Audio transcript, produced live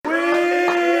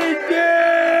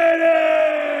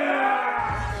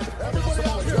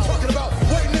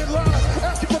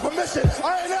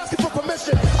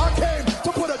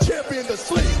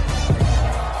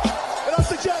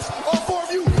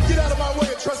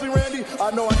I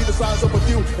know I need to size up with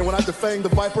you, and when I defang the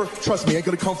Viper, trust me, ain't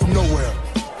gonna come from nowhere.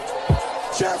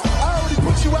 Jeff, I already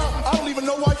put you out. I don't even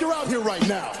know why you're out here right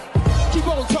now. Keep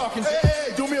on talking.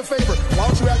 Hey, do me a favor. Why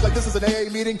don't you act like this is an AA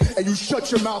meeting and you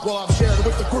shut your mouth while I'm sharing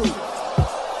with the group?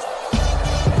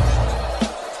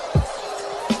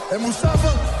 And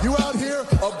Mustafa, you out here,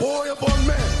 a boy among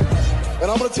men. And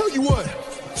I'm gonna tell you what,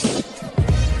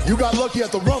 you got lucky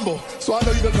at the Rumble, so I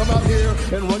know you're gonna come out here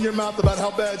and run your mouth about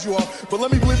how bad you are. But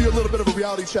let me give you a little bit of a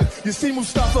reality check. You see,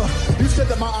 Mustafa, you said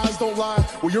that my eyes don't lie.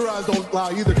 Well, your eyes don't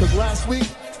lie either, because last week,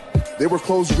 they were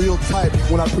closed real tight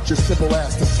when I put your simple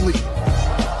ass to sleep.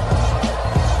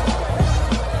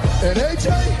 And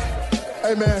AJ,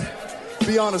 hey man,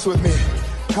 be honest with me.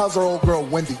 How's our old girl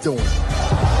Wendy doing?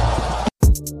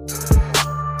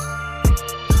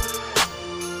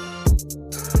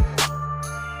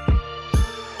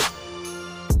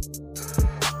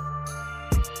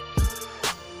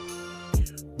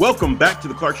 Welcome back to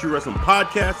the Clark Street Wrestling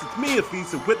Podcast. It's me,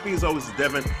 Afeez, and with me as always is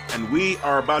Devin, and we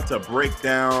are about to break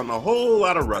down a whole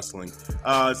lot of wrestling.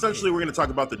 Essentially, we're going to talk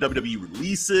about the WWE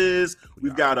releases.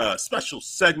 We've got a special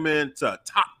segment,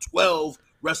 top 12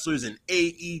 wrestlers in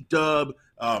AEW,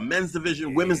 men's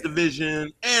division, women's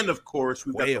division, and of course,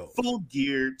 we've got the full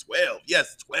gear 12.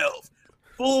 Yes, 12.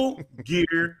 Full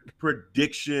gear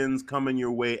predictions coming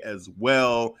your way as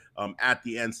well at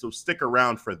the end, so stick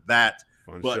around for that.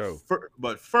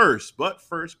 But first,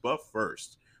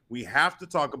 we have to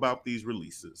talk about these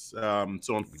releases.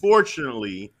 So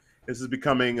unfortunately, this is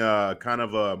becoming kind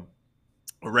of a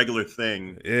regular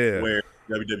thing where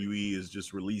WWE is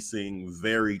just releasing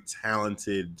very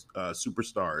talented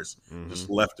superstars just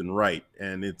left and right,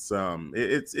 and it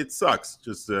sucks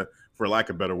just for lack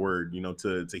of a better word,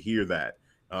 to hear that.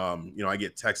 I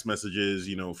get text messages,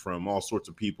 from all sorts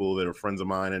of people that are friends of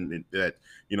mine and that,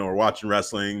 are watching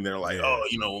wrestling. They're like, oh,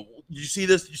 did you see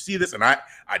this? Did you see this? And I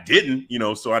didn't,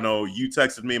 so I know you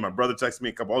texted me, my brother texted me,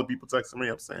 a couple other people texted me.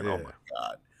 I'm saying, oh my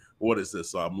God, what is this?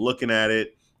 So I'm looking at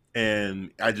it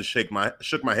and I just shook my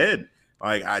head.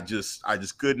 Like, I just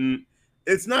couldn't.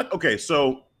 It's not okay.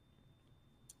 So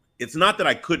it's not that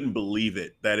I couldn't believe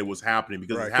it that it was happening,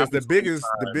 because the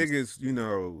biggest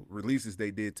releases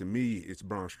they did to me is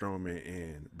Braun Strowman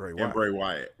and Bray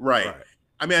Wyatt. Right.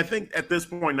 I mean, I think at this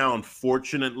point now,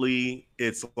 unfortunately,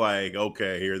 it's like,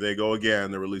 okay, here they go again.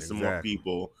 They're releasing more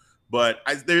people, but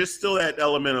there's still that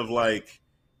element of like,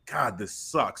 God, this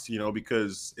sucks,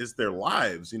 because it's their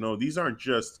lives. These aren't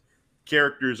just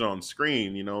characters on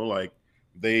screen. Like,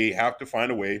 they have to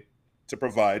find a way to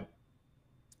provide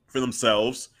for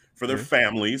themselves, for their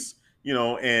families,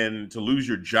 and to lose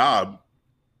your job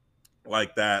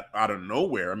like that out of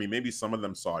nowhere. I mean, maybe some of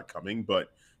them saw it coming,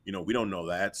 but, we don't know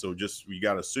that. So we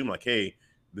got to assume like, hey,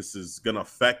 this is going to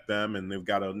affect them and they've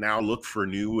got to now look for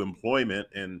new employment.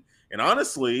 And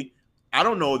honestly, I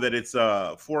don't know that it's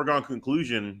a foregone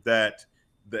conclusion that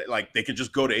like they can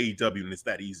just go to AEW and it's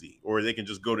that easy, or they can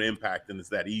just go to Impact and it's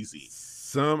that easy.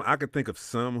 I could think of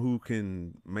some who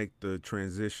can make the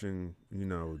transition,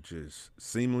 just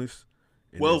seamless.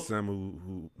 And then some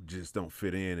who just don't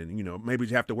fit in, and maybe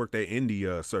you have to work that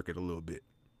indie circuit a little bit.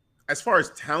 As far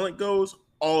as talent goes,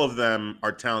 all of them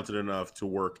are talented enough to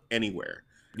work anywhere.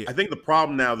 Yeah. I think the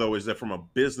problem now, though, is that from a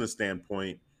business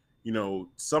standpoint,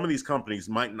 some of these companies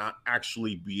might not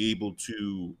actually be able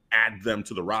to add them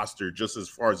to the roster just as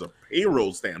far as a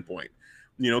payroll standpoint,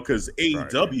 because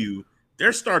AEW,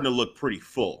 they're starting to look pretty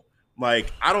full.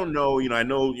 Like, I don't know, I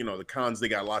know, the Khans, they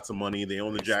got lots of money. They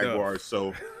own the Jaguars.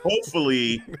 So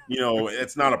hopefully,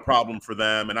 it's not a problem for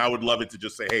them. And I would love it to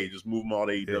just say, hey, just move them all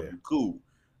to AEW. Yeah. Cool.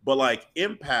 But like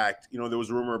Impact, there was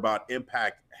a rumor about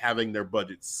Impact having their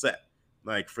budget set,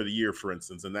 like for the year, for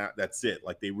instance. And that's it.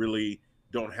 Like, they really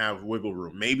don't have wiggle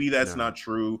room. Maybe that's not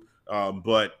true.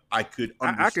 But I could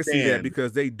understand. I can see that,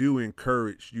 because they do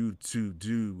encourage you to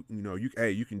do,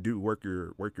 you can do work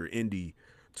your indie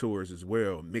tours as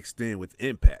well, mixed in with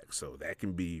Impact, so that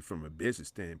can be, from a business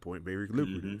standpoint, very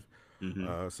lucrative.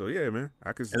 So yeah, man,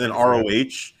 I could. And then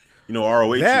ROH,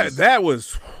 ROH. That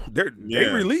was they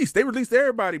released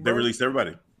everybody, bro. They released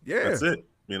everybody. Yeah, that's it.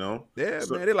 Yeah,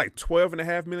 so, man, they're like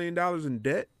 $12.5 million in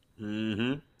debt.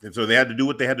 And so they had to do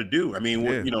what they had to do. I mean,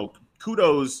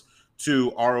 kudos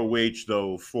to ROH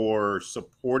though for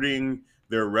supporting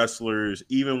their wrestlers,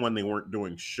 even when they weren't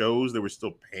doing shows, they were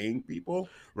still paying people.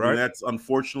 Right. And that's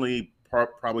unfortunately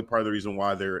probably part of the reason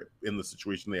why they're in the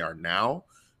situation they are now.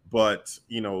 But,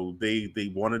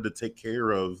 they wanted to take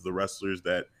care of the wrestlers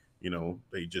that,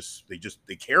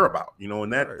 they care about,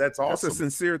 and that's awesome. That's a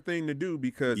sincere thing to do,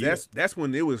 because that's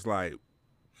when it was like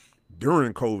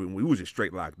during COVID, we was just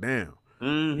straight locked down.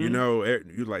 You know,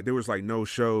 you like there was like no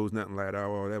shows, nothing like that.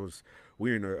 Oh, that was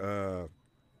we're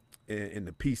in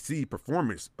the PC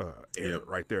performance era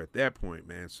right there at that point,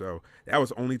 man. So that was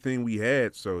the only thing we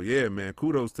had. So yeah, man,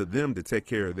 kudos to them to take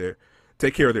care of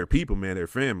their people, man, their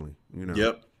family. You know.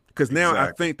 Yep. Because now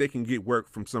I think they can get work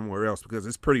from somewhere else because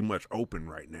it's pretty much open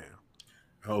right now.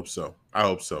 I hope so.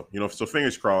 You know, so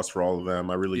fingers crossed for all of them.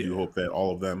 I really do hope that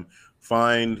all of them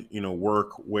find, you know,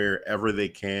 work wherever they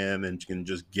can and can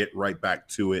just get right back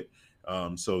to it.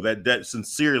 So that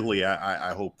sincerely,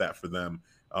 I hope that for them.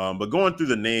 But going through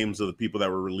the names of the people that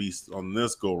were released on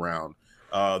this go round,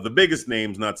 the biggest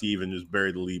names, not to even just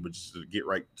bury the lead, but just to get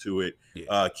right to it.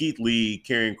 Keith Lee,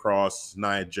 Karrion Kross,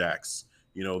 Nia Jax.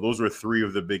 You know, those were three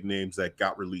of the big names that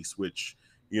got released, which,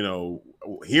 you know,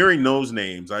 hearing those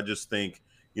names, I just think,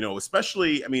 you know,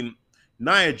 especially, I mean,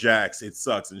 Nia Jax, it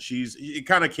sucks. And it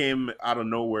kind of came out of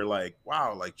nowhere, like,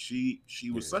 wow, like she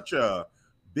was such a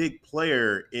big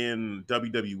player in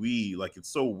WWE. Like, it's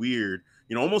so weird,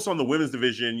 you know, almost on the women's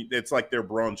division. It's like they're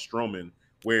Braun Strowman,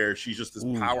 where she's just this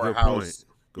powerhouse,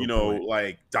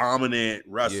 like dominant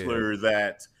wrestler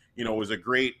that, you know, was a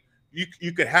great,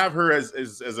 you could have her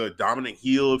as a dominant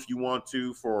heel if you want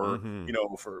to for, you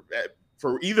know, for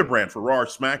either brand, for Raw or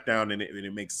SmackDown, and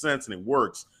it makes sense and it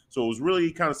works. So it was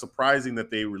really kind of surprising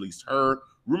that they released her.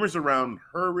 Rumors around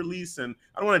her release, and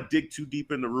I don't want to dig too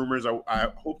deep into rumors. I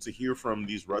hope to hear from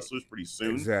these wrestlers pretty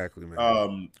soon. Exactly,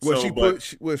 man.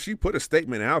 She put a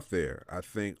statement out there, I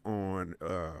think, on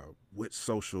which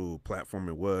social platform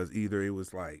it was. Either it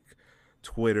was like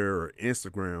Twitter or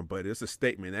Instagram, but it's a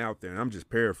statement out there, and I'm just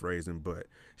paraphrasing, but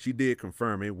she did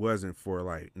confirm it wasn't for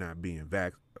like not being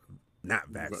not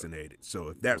vaccinated. So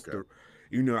if that's the,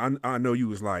 you know, I know you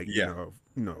was like, you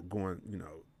know, going, you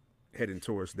know, heading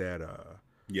towards that,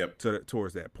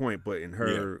 towards that point, but in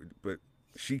her, but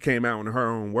she came out in her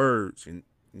own words, and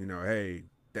you know, hey,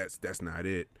 that's not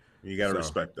it. You gotta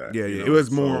respect that. Yeah, it was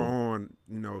more on,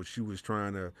 you know, she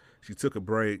took a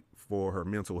break for her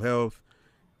mental health,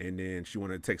 and then she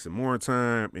wanted to take some more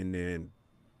time, and then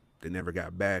they never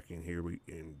got back, and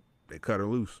they cut her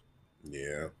loose.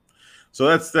 Yeah. So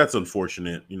that's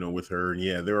unfortunate, you know, with her. And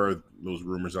yeah, there are those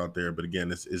rumors out there, but again,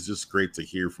 it's just great to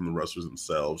hear from the wrestlers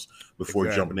themselves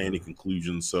before jumping to any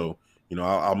conclusions. So, you know,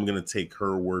 I'm going to take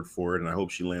her word for it, and I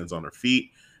hope she lands on her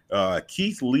feet.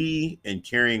 Keith Lee and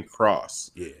Karrion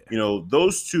Kross. Yeah. You know,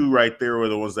 those two right there were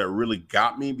the ones that really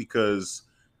got me, because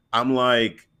I'm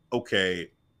like,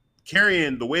 okay,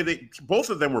 Karrion, the way both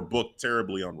of them were booked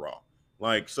terribly on Raw.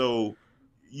 Like, so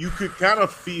you could kind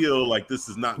of feel like this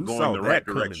is not going the right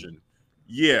direction.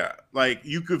 Yeah, like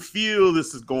you could feel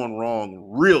this is going wrong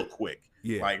real quick.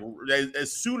 Yeah. Like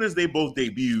as soon as they both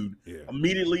debuted,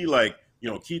 immediately, like, you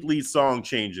know, Keith Lee's song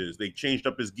changes. They changed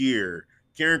up his gear.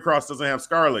 Karrion Kross doesn't have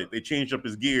Scarlett. They changed up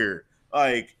his gear.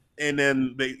 Like, and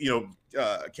then they, you know,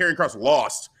 Karrion Kross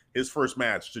lost his first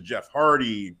match to Jeff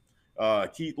Hardy.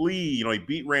 Keith Lee, you know, he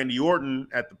beat Randy Orton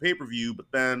at the pay-per-view, but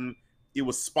then it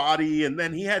was spotty, and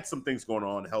then he had some things going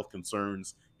on, health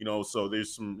concerns, you know, so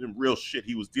there's some real shit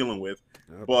he was dealing with.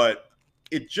 But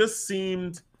it just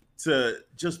seemed to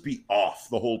just be off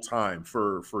the whole time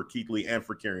for Keith Lee and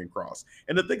for Karrion Kross.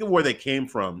 And to think of where they came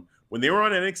from, when they were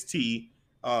on NXT,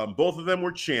 both of them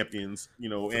were champions, you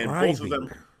know, and both of them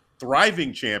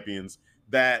thriving champions.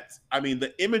 That, I mean,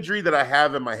 the imagery that I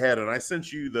have in my head, and I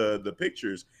sent you the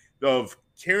pictures of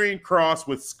Karrion Kross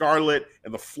with Scarlett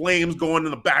and the flames going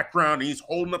in the background, and he's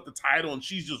holding up the title and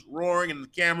she's just roaring in the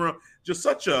camera. Just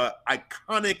such a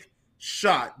iconic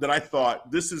shot that I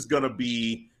thought this is gonna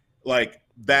be like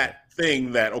that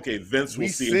thing that, okay, Vince will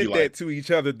see. We sent that to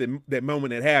each other that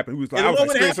moment it happened. He was like, I was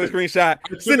like, screenshot,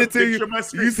 send it to you.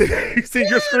 You send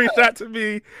your screenshot to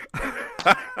me.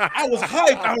 I was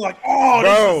hyped. I was like, oh,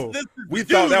 bro, this is we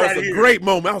thought that was a great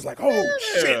moment. I was like, oh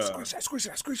shit,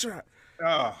 screenshot.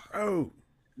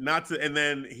 Not to, and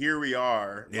then here we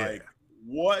are. Like,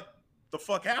 what the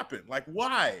fuck happened? Like,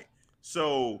 why?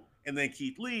 So, and then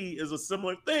Keith Lee is a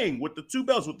similar thing with the two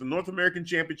belts, with the North American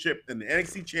Championship and the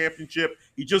NXT Championship.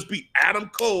 He just beat Adam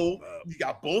Cole. He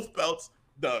got both belts.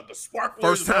 The Sparklers.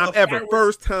 First time ever.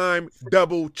 First time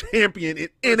double champion in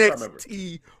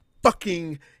NXT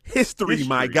fucking history,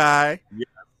 my guy. Yeah.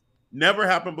 Never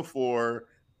happened before.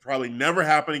 Probably never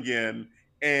happen again.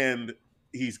 And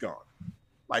he's gone.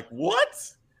 Like,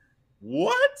 what?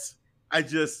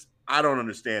 I don't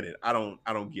understand it. I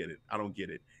don't get it. I don't get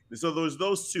it. And so there's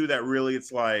those two that really,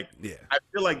 it's like, I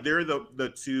feel like they're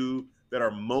the two that are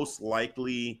most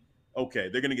likely, okay,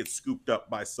 they're going to get scooped up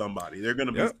by somebody. They're going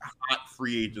to be hot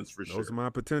free agents for sure. Those are my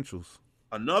potentials.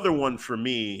 Another one for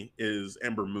me is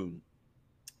Ember Moon.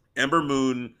 Ember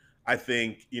Moon, I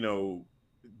think, you know,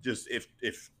 just if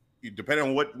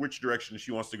depending on which direction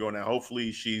she wants to go now,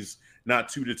 hopefully she's not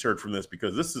too deterred from this,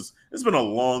 because it's been a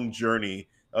long journey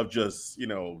of just,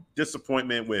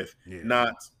 disappointment with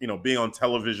not, being on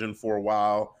television for a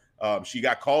while. She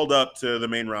got called up to the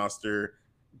main roster,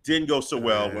 didn't go so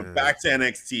well, went back to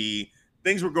NXT.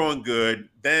 Things were going good.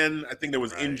 Then I think there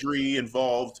was injury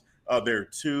involved there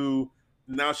too.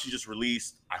 Now she just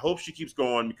released. I hope she keeps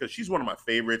going, because she's one of my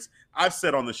favorites. I've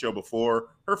said on the show before,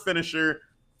 her finisher,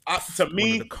 to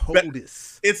me, the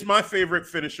coldest. It's my favorite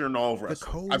finisher in all of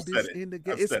wrestling. The coldest in the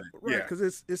game. Right,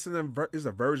 because it's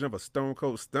a version of a Stone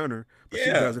Cold Stunner, but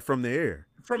she does it from the air.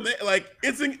 From there, like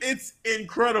it's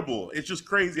incredible. It's just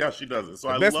crazy how she does it.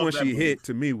 So the best one she hit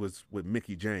to me was with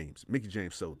Mickie James. Mickie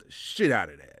James sold the shit out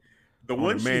of that. The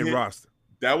one the main roster.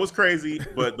 That was crazy,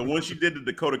 but the one she did to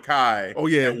Dakota Kai.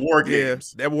 At War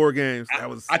Games. That War Games.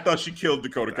 I thought she killed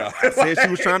Dakota Kai. I said she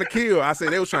was trying to kill. I said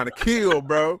they was trying to kill,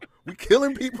 bro. We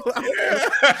killing people out here.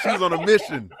 She was on a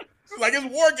mission. She's like, it's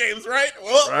War Games, right?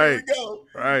 Well, here we go.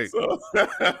 Right.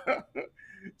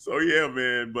 So yeah,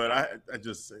 man. But I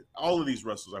just say all of these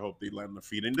wrestlers, I hope they land on their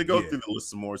feet. And to go through the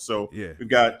list some more. So we've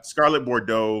got Scarlett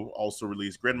Bordeaux also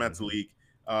released, Grand Metalik,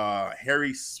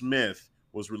 Harry Smith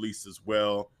was released as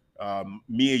well.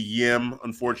 Mia Yim,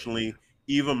 unfortunately,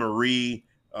 Eva Marie,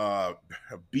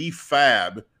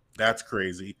 B-Fab. That's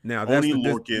crazy. Now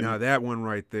that one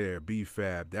right there,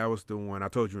 B-Fab. That was the one I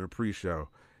told you in pre-show.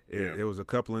 There was a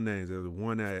couple of names. There was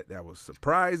one that was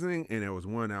surprising, and there was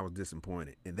one that was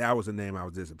disappointed. And that was the name I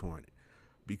was disappointed,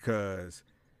 because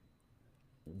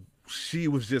she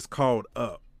was just called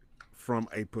up from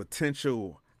a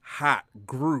potential hot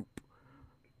group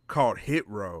called Hit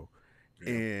Row.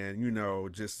 And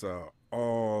just a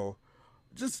all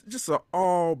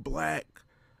black,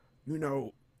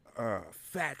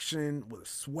 faction with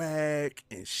swag,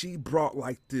 and she brought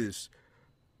like this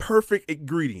perfect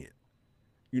ingredient,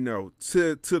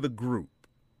 to the group.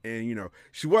 And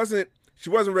she wasn't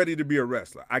ready to be a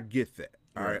wrestler. I get that.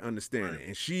 All right, understand it.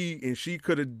 And she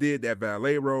could have did that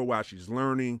valet role while she's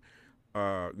learning,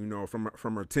 from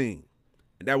her team,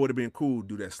 and that would have been cool to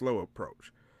do that slow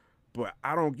approach. But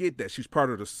I don't get that. She's part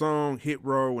of the song Hit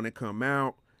Row when it come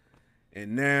out,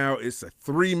 and now it's a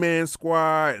 3-man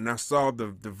squad. And I saw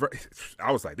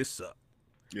I was like, this sucked.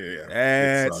 Yeah,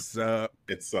 that sucked.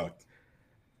 It sucked.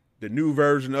 The new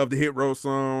version of the Hit Row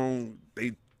song,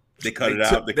 they cut it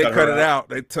out. They cut it out.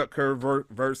 They took her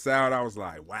verse out. I was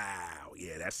like, wow,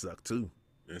 yeah, that sucked too.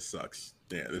 It sucks.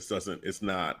 Yeah, it's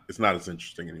not as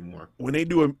interesting anymore. When they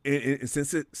do it,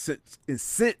 since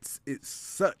it's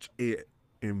such a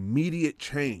immediate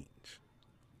change,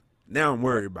 now I'm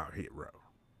worried about Hit Row.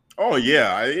 Oh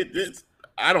yeah,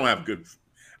 I don't have good.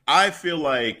 I feel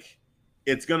like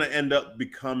it's gonna end up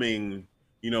becoming,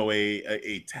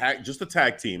 a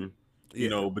tag team,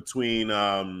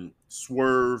 between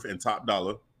Swerve and Top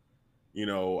Dollar.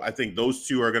 I think those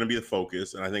two are gonna be the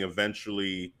focus, and I think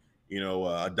eventually,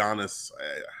 Adonis.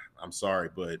 I'm sorry,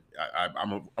 but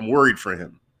I'm worried for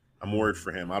him. I'm worried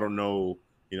for him. I don't know,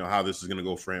 how this is going to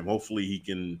go for him. Hopefully he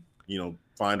can,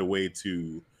 find a way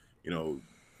to,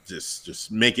 just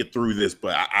make it through this.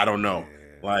 But I don't know.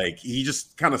 Yeah. Like, he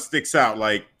just kind of sticks out.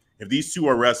 Like, if these two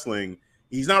are wrestling,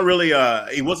 he's not really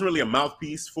he wasn't really a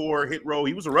mouthpiece for Hit Row.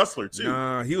 He was a wrestler too.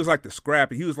 Nah, he was like the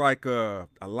scrappy. He was like a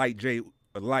light Jay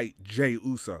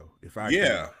Uso. If I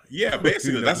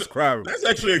basically that's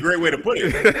actually a great way to put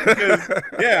it.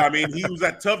 Because, he was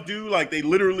that tough dude. Like, they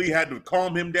literally had to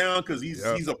calm him down because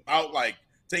he's about like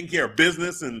taking care of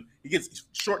business, and he gets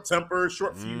short temper,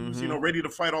 short fuse, ready to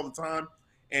fight all the time.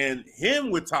 And him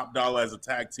with Top Dollar as a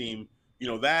tag team,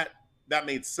 that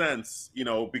made sense,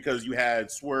 because you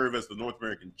had Swerve as the North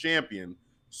American champion.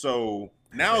 So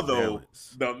now, though,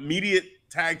 the immediate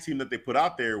tag team that they put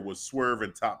out there was Swerve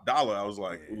and Top Dollar. I was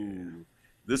like, ooh,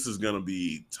 this is going to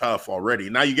be tough already.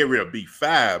 Now you get rid of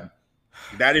B-Fab.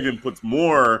 That even puts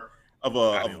more of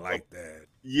that.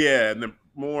 Yeah, and then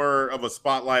more of a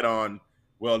spotlight on,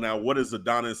 well, now what is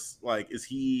Adonis like? Is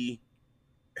he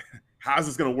 – how's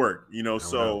this going to work?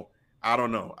 I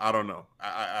don't know.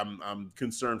 I'm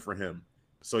concerned for him.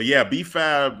 So, yeah,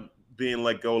 B-Fab being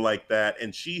let go like that,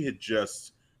 and she had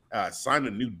just signed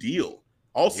a new deal.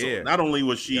 Also, not only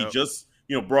was she just,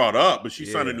 brought up, but she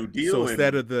signed a new deal. So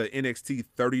instead of the NXT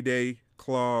 30-day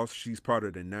clause, she's part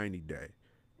of the 90-day.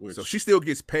 So she still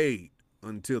gets paid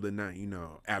until the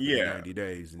after the 90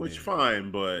 days. Which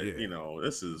fine, but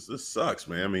this sucks,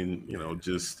 man. I mean,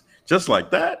 just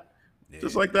like that,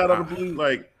 just like that out of the blue,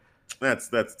 like that's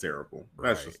terrible. Right.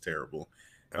 That's just terrible.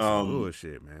 That's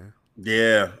bullshit, man.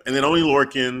 Yeah, and then only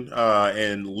Lorcan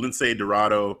and Lince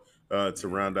Dorado to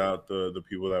round out the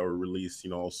people that were released.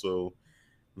 Also,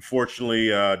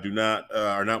 unfortunately are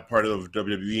not part of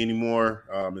WWE anymore.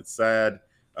 It's sad.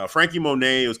 Frankie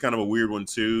Monet was kind of a weird one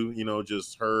too. You know,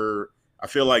 just her. I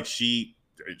feel like she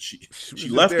was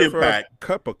left there for a Impact,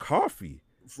 cup of coffee.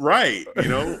 right? You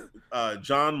know,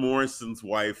 John Morrison's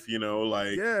wife. You know,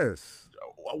 like Yes.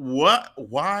 what?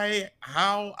 Why?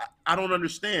 How? I don't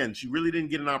understand. She really didn't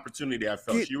get an opportunity. I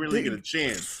felt she really didn't get a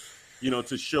chance. You know,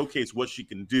 to showcase what she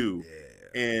can do.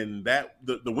 Yeah. And that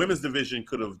the women's division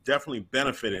could have definitely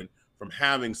benefited from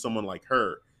having someone like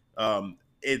her. And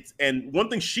one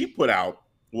thing she put out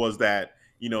was that,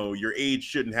 you know, your age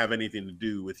shouldn't have anything to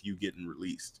do with you getting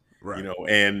released. Right. You know,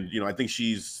 and you know, I think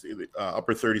she's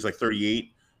upper 30s, like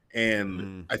 38,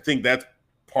 and I think that's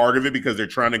part of it because they're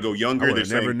trying to go younger. I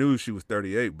never knew she was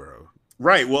 38, bro.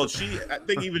 Right. Well, I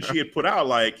think even she had put out,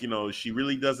 like, you know, she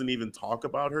really doesn't even talk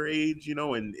about her age, you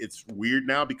know, and it's weird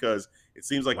now because it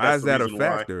seems like why is that a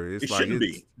factor? It shouldn't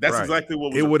be. That's right. exactly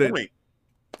what was the point.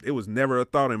 It was never a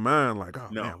thought in mind, like, oh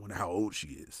No. man, I wonder how old she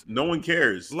is. No one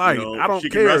cares. Like, you know, I don't she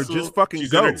care. can wrestle, Just fucking she's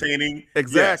go. entertaining.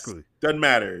 Exactly. Yes, doesn't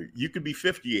matter. You could be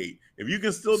 58. If you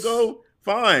can still go,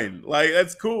 fine. Like,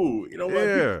 that's cool. You know what?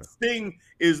 Yeah. Sting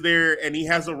is there and he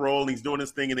has a role and he's doing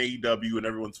his thing in AEW and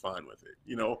everyone's fine with it.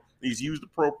 You know, he's used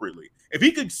appropriately. If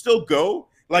he could still go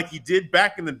like he did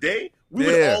back in the day, we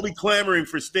would all be clamoring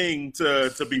for Sting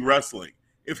to be wrestling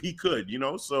if he could, you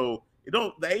know? So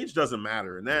the age doesn't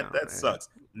matter, and that sucks.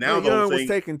 Now the whole thing was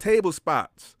taking table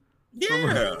spots.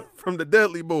 Yeah. From the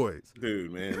Dudley Boys.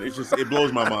 Dude, man, it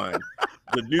blows my mind.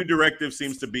 The new directive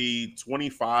seems to be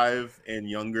 25 and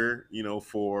younger, you know,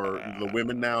 for the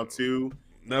women now too.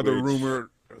 Another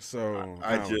rumor. So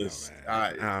I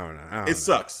don't know. It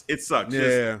sucks. It sucks. Yeah.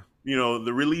 Just, you know,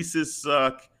 the releases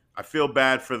suck. I feel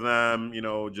bad for them. You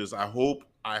know, just I hope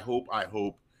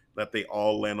that they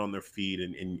all land on their feet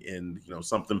and you know,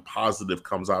 something positive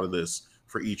comes out of this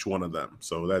for each one of them.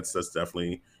 So that's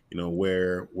definitely, you know,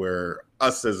 where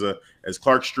us as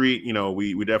Clark Street, you know,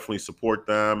 we definitely support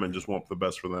them and just want the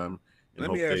best for them. And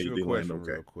let me ask you a question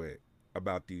real quick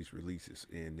about these releases,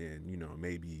 and then, you know,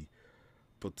 maybe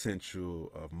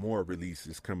potential of more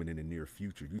releases coming in the near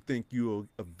future. You think you'll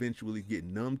eventually get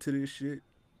numb to this shit?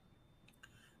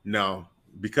 No,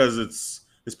 because it's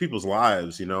people's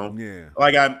lives, you know. Yeah.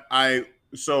 Like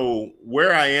so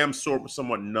where I am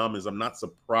somewhat numb is I'm not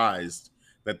surprised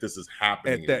that this is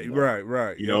happening.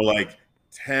 Right. You know, like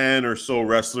 10 or so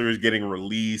wrestlers getting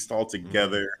released all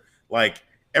together. Like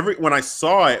when I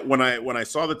saw it, when I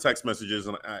saw the text messages,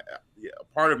 and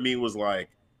part of me was like,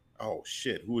 oh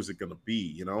shit, who is it gonna be?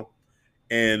 You know,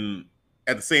 and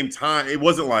at the same time, it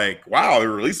wasn't like, wow,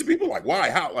 they're releasing people. Like, why?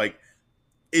 How? Like,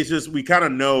 it's just we kind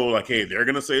of know, like, hey, they're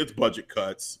gonna say it's budget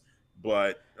cuts,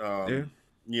 but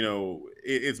you know,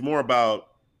 it's more about,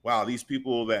 wow, these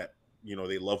people that, you know,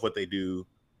 they love what they do.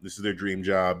 This is their dream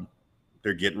job.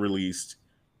 They're getting released.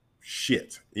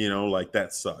 Shit, you know, like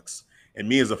that sucks. And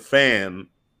me as a fan,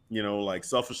 you know, like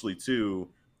selfishly too,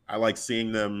 I like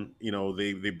seeing them, you know,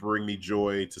 they bring me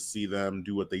joy to see them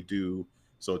do what they do.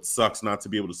 So it sucks not to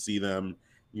be able to see them,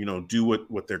 you know, do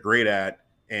what they're great at.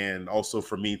 And also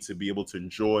for me to be able to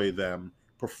enjoy them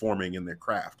performing in their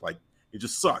craft. Like, it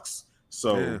just sucks.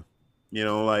 So, you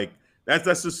know, like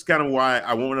that's just kind of why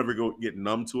I won't ever get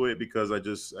numb to it, because I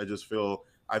just feel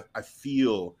I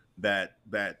feel that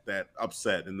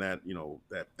upset and that, you know,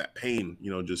 that pain,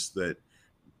 you know, just that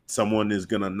someone is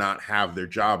gonna not have their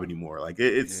job anymore. Like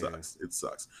it sucks. It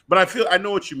sucks. But I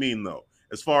know what you mean though,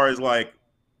 as far as like,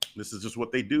 this is just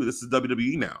what they do. This is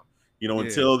WWE now. You know,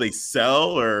 until they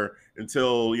sell or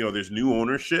until, you know, there's new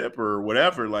ownership or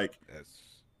whatever, like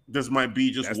this might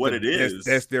be just what it is.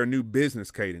 That's their new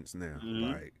business cadence now.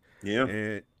 Like,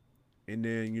 yeah. And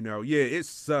then, you know, it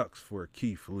sucks for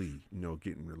Keith Lee, you know,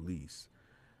 getting released.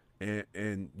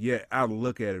 And yeah, I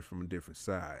look at it from a different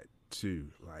side too.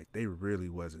 Like, they really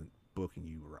wasn't booking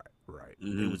you right.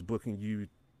 They was booking you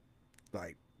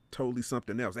like totally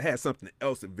something else. It had something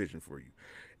else envisioned for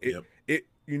you. It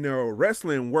you know,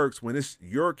 wrestling works when it's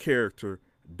your character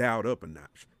dialed up a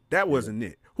notch. That wasn't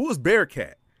it. Who was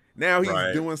Bearcat? Now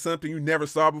he's doing something you never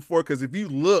saw before. Because if you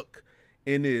look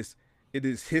in this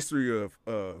history of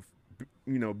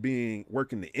you know,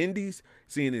 working the indies,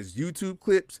 seeing his YouTube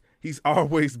clips, he's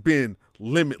always been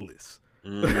limitless.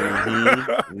 Came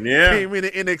into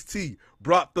NXT,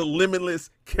 brought the limitless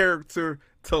character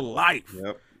to life.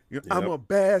 I'm a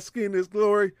bask in his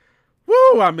glory.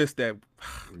 Woo, I missed that.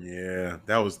 Yeah,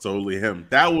 that was totally him.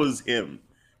 That was him,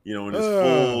 you know, in his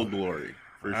full glory,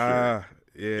 for sure.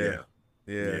 Yeah.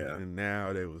 And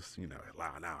now they was, you know,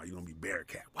 now you're gonna be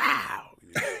Bearcat. Wow.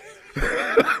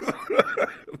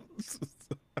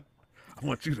 I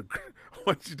want you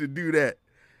to do that.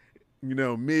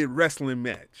 mid wrestling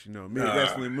match, mid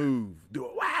wrestling move. Do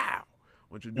it. Wow.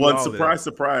 Want you to do Well, all surprise,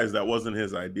 surprise, that wasn't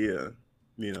his idea.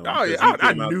 Oh yeah,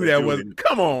 I knew that was.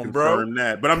 Come on, bro.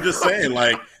 That, but I'm just saying,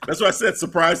 like, that's why I said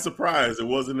surprise, surprise. It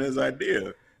wasn't his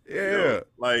idea. Yeah.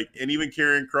 Like, and even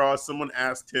Karrion Kross, someone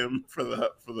asked him for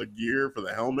the gear, for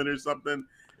the helmet or something,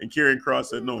 and Karrion Kross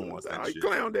said, "No one wants that shit. He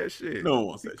clowned that shit. No one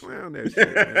wants that clown shit.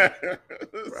 that shit."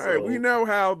 Right. We know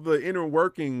how the inner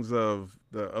workings of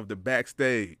the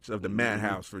backstage of the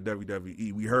madhouse for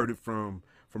WWE. We heard it from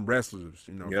wrestlers,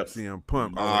 from CM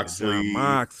Punk,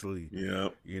 Moxley,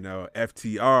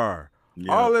 FTR. Yep.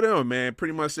 All of them, man,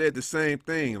 pretty much said the same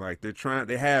thing. Like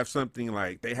they have something,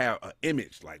 like they have an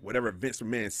image, like whatever Vince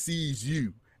McMahon sees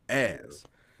you as,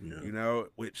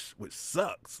 which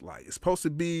sucks. Like it's supposed to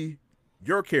be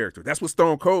your character. That's what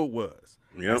Stone Cold was.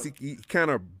 Yep. He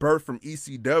kind of birthed from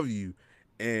ECW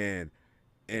and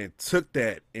took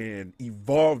that and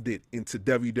evolved it into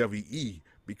WWE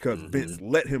because Vince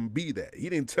let him be that. He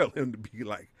didn't tell him to be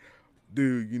like,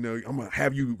 dude, I'm gonna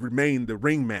have you remain the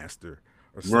ringmaster.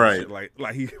 Or something like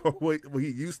what he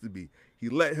used to be. He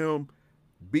let him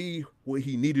be what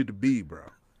he needed to be, bro.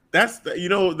 That's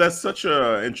such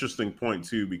a interesting point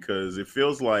too, because it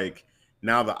feels like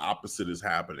now the opposite is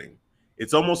happening.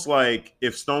 It's almost like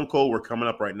if Stone Cold were coming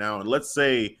up right now, and let's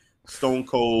say Stone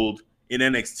Cold in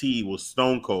NXT was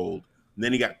Stone Cold, and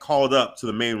then he got called up to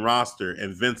the main roster,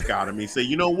 and Vince got him. He said,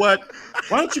 "You know what?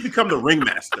 Why don't you become the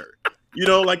ringmaster?"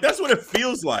 Like that's what it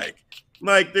feels like.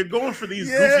 Like they're going for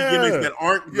these goofy gimmicks that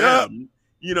aren't them,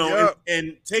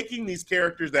 and taking these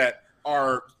characters that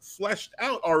are fleshed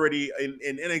out already in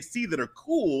NXT that are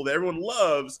cool, that everyone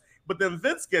loves, but then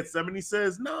Vince gets them and he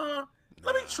says, "Nah,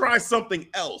 let me try something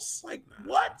else." Like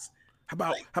what?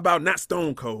 How about not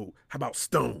Stone Cold? How about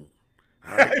Stone?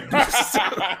 Right.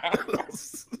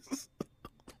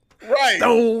 Right.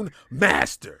 Stone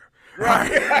Master.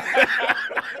 Right.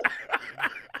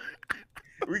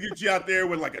 We get you out there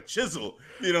with like a chisel,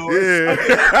 tools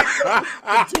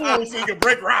so you can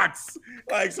break rocks.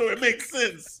 Like, so it makes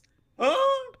sense. Huh?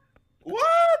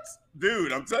 What?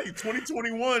 Dude, I'm telling you,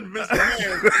 2021, Vince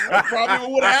McMahon, that's probably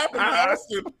what would have happened to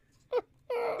Austin.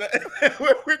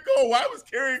 We're going, why was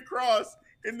Karrion Kross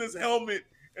in this helmet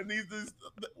and these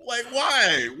like,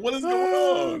 why? What is going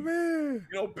on? Man.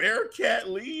 Bearcat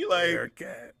Lee? Like,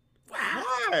 Bearcat.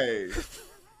 Why?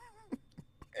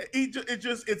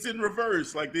 It's in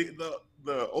reverse. Like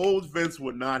the old Vince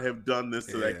would not have done this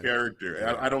to that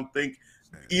character. I don't think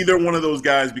either one of those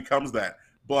guys becomes that.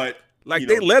 But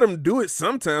they let him do it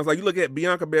sometimes. Like you look at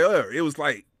Bianca Belair, it was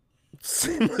like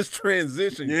seamless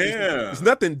transition. Yeah, it's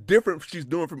nothing different she's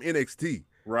doing from NXT.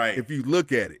 Right. If you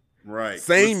look at it. Right.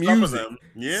 Same music.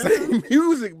 Same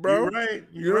music, bro. You're right.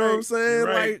 You know what I'm saying?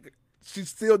 Right. Like she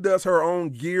still does her own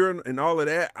gear and all of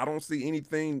that. I don't see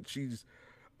anything she's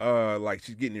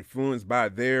she's getting influenced by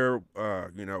their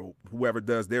whoever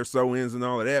does their sew-ins and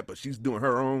all of that, but she's doing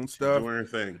her own stuff. She's doing her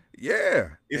thing. Yeah.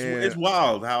 It's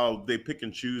wild how they pick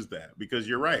and choose that, because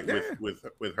you're right. Yeah.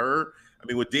 With her, I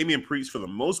mean, with Damian Priest for the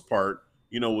most part,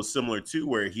 was similar too,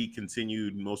 where he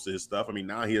continued most of his stuff. I mean,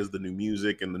 now he has the new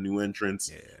music and the new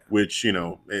entrance, which, he's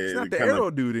not the Arrow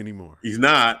dude anymore. He's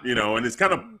not, and it's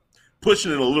kind of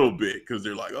pushing it a little bit because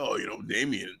they're like, oh,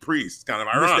 Damian Priest. It's kind of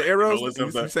ironic. Mr. Arrows?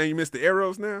 You saying you missed the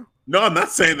Arrows now? No, I'm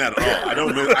not saying that at all. I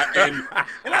don't miss, and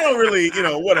I don't really,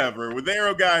 whatever. With the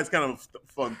Arrow guy, it's kind of a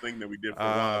fun thing that we did for a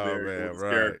while there with his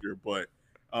character. But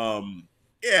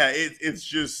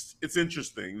it's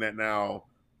interesting that now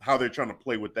how they're trying to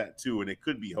play with that too, and it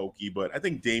could be hokey, but I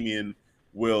think Damian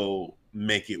will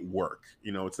make it work.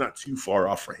 It's not too far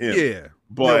off for him. Yeah,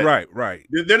 but right.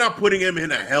 They're not putting him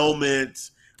in a helmet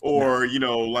or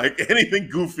like anything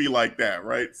goofy like that,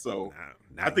 right? So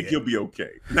I think he'll be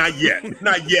okay. Not yet,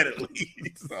 at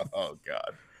least. Oh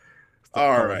God!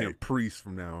 All right, him Priest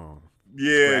from now on.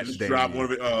 Yeah, just drop one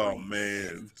of it. Oh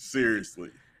man,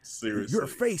 seriously. You're a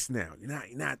face now. You're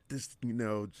not just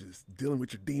just dealing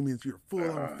with your demons. You're full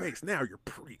on face now. You're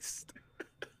Priest.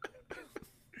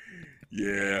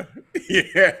 Yeah,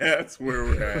 that's where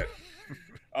we're at.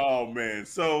 Oh man.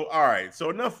 So all right. So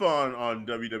enough on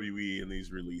WWE and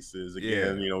these releases.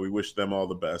 Again, we wish them all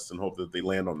the best and hope that they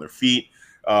land on their feet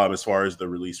as far as the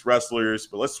released wrestlers.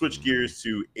 But let's switch gears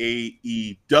to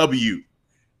AEW.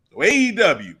 So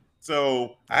AEW.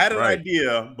 So I had an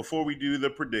idea before we do the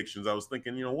predictions. I was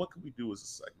thinking, what could we do as a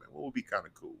segment? What would be kind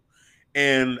of cool?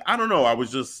 And I don't know. I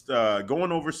was just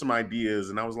going over some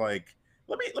ideas, and I was like,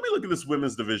 let me look at this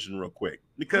women's division real quick,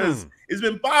 because it's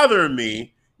been bothering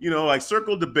me. like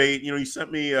Circle Debate, you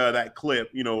sent me that clip,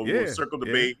 Yeah, Circle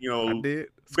Debate, I did.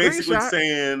 basically Screenshot.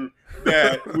 saying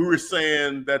that we were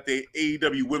saying that the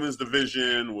AEW women's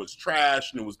division was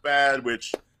trash and it was bad,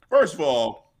 which, first of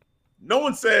all, no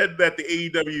one said that the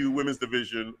AEW women's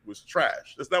division was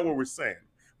trash. That's not what we're saying.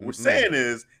 What we're saying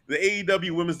is the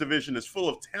AEW women's division is full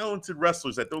of talented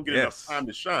wrestlers that don't get enough time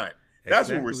to shine. That's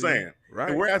what we're saying. Right.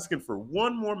 And we're asking for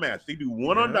one more match. They do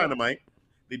one on Dynamite.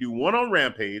 They do one on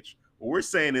Rampage. What we're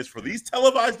saying is for these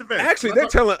televised events. Actually, they're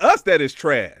telling us that it's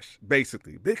trash,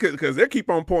 basically, because they keep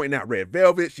on pointing out Red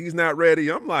Velvet. She's not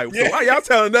ready. I'm like, so why y'all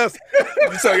telling us?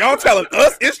 So y'all telling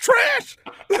us it's trash?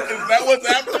 Is that what's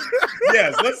happening?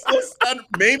 Yes. Let's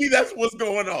maybe that's what's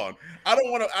going on. I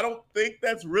don't think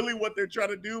that's really what they're trying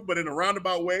to do, but in a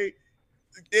roundabout way,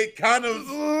 it kind of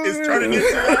is turning into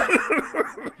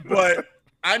that. But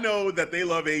I know that they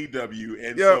love AEW,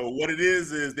 and so what it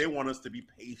is they want us to be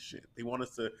patient. They want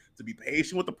us to be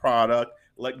patient with the product,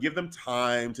 give them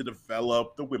time to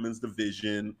develop the women's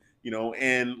division,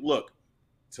 and look,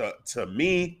 to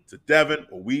me, to Devin,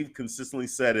 what we've consistently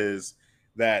said is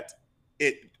that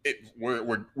we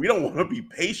don't want to be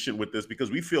patient with this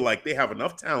because we feel like they have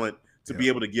enough talent to be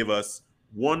able to give us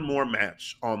one more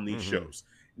match on these shows.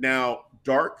 Now,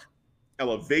 Dark,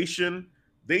 Elevation,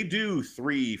 they do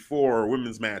 3-4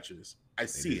 women's matches. I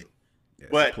see it.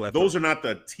 But those are not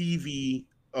the TV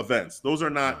events. Those are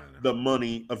not the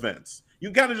money events.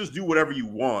 You kind of just do whatever you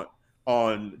want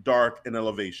on Dark and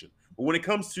Elevation. But when it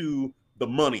comes to the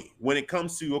money, when it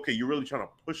comes to, okay, you're really trying to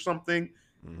push something,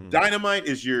 Dynamite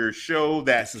is your show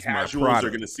that casuals are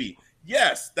going to see.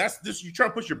 Yes, that's this. You try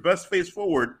to push your best face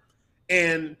forward.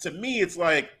 And to me, it's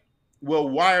like, well,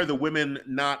 why are the women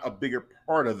not a bigger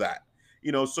part of that?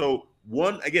 So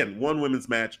one women's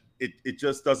match, it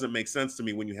just doesn't make sense to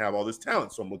me when you have all this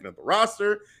talent. So I'm looking at the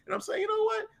roster and I'm saying, you know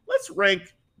what? Let's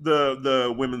rank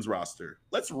the women's roster.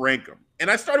 Let's rank them. And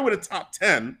I started with a top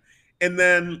 10, and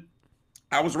then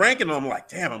I was ranking them. I'm like,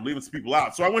 damn, I'm leaving some people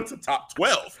out. So I went to top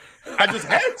 12. I just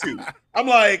had to. I'm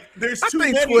like, there's too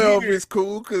many. I think 12 is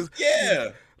cool because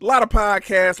a lot of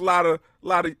podcasts, a lot of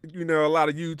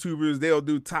YouTubers, they'll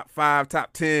do top 5,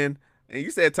 top 10. And you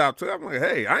said top 12. I'm like,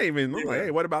 hey, I'm like,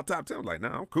 hey, what about top 10? I'm like,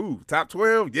 I'm cool. Top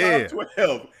 12, yeah. Top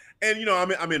 12. And,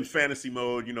 I'm in fantasy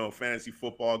mode, fantasy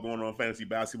football going on, fantasy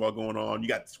basketball going on. You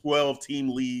got 12-team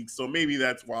leagues, so maybe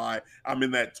that's why I'm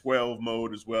in that 12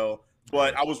 mode as well.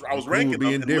 But I was ranking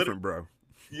being different, bro.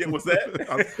 Yeah, what's that?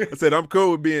 I said I'm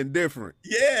cool with being different.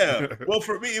 Yeah. Well,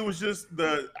 for me, it was just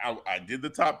I did the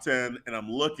top 10, and I'm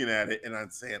looking at it, and I'm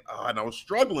saying, and I was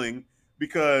struggling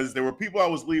because there were people I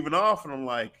was leaving off, and I'm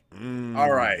like,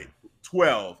 all right,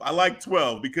 12. I like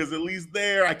 12 because at least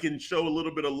there I can show a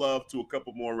little bit of love to a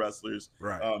couple more wrestlers.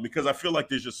 Right. Because I feel like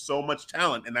there's just so much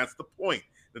talent, and that's the point,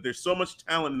 that there's so much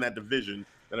talent in that division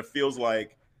that it feels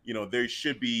like, they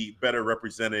should be better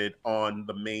represented on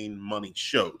the main money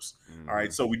shows. All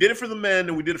right. So we did it for the men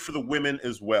and we did it for the women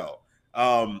as well.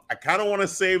 I kind of want to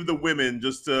save the women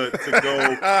just to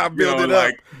go build it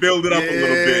up a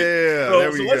little bit.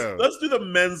 So let's do the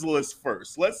men's list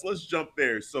first. Let's jump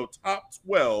there. So top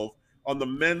 12 on the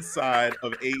men's side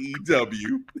of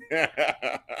AEW.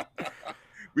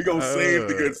 We're gonna save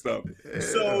the good stuff.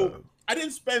 So I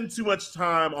didn't spend too much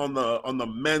time on the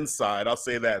men's side, I'll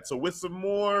say that. So with some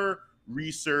more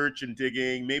research and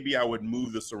digging, maybe I would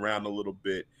move this around a little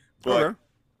bit. But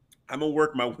I'm going to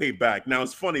work my way back. Now,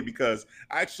 it's funny because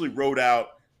I actually wrote out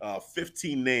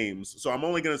 15 names. So I'm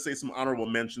only going to say some honorable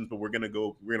mentions, but we're going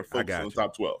to focus on the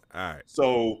top 12. All right.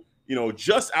 So,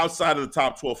 just outside of the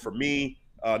top 12 for me,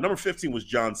 number 15 was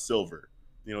John Silver.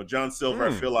 John Silver,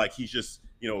 I feel like he's just,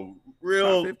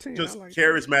 real, 15, just like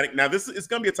charismatic. That. Now, it's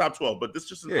going to be a top 12, but this is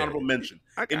just an honorable mention.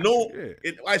 I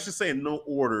should say in no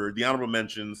order, the honorable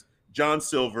mentions, John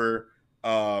Silver,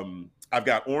 I've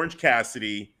got Orange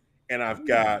Cassidy, and I've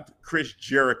got Chris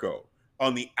Jericho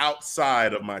on the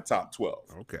outside of my top 12.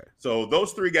 Okay. So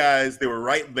those three guys, they were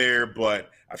right there, but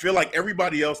I feel like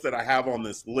everybody else that I have on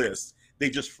this list, they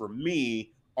just, for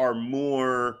me, are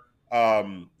more,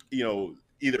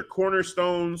 either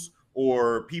cornerstones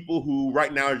or people who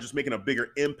right now are just making a bigger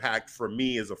impact for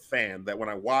me as a fan, that when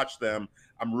I watch them,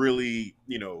 I'm really,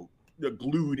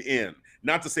 glued in.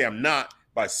 Not to say I'm not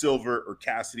by Silver or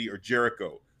Cassidy or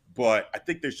Jericho, but I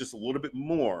think there's just a little bit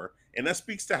more. And that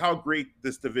speaks to how great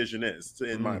this division is,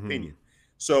 in my opinion.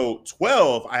 So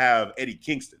 12, I have Eddie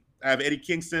Kingston. I have Eddie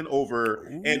Kingston over,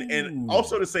 and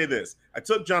also to say this, I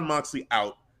took Jon Moxley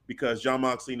out because Jon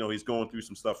Moxley, he's going through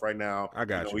some stuff right now. I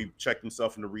got you. He checked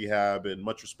himself into rehab, and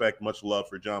much respect, much love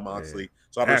for Jon Moxley. Yeah.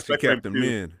 So I respect kept him him too.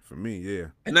 in for me, yeah.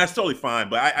 And that's totally fine.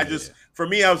 But I just, for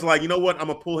me, I was like, you know what? I'm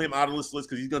going to pull him out of this list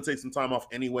because he's going to take some time off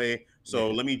anyway. So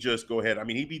let me just go ahead. I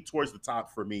mean, he'd be towards the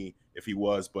top for me if he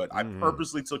was, but I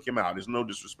purposely took him out. There's no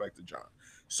disrespect to Jon.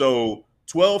 So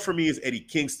 12 for me is Eddie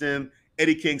Kingston.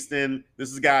 Eddie Kingston,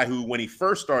 this is a guy who, when he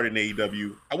first started in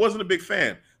AEW, I wasn't a big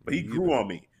fan, but he grew on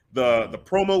me. The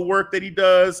promo work that he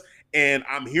does, and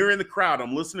I'm hearing the crowd.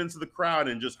 I'm listening to the crowd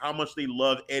and just how much they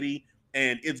love Eddie,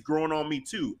 and it's growing on me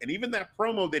too. And even that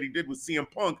promo that he did with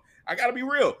CM Punk, I got to be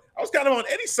real. I was kind of on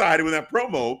Eddie's side with that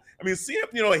promo. I mean,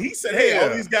 CM, he said, hey, all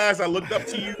these guys, I looked up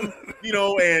to you,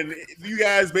 and you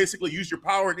guys basically used your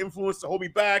power and influence to hold me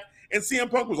back. And CM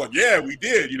Punk was like, yeah, we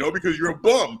did, because you're a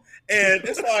bum. And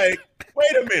it's like,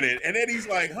 wait a minute. And Eddie's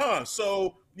like, huh,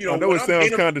 so, I know it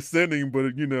sounds condescending, but,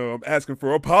 I'm asking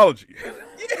for apology. Yeah.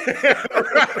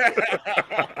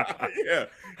 Yeah.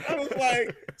 I was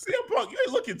like, CM Punk,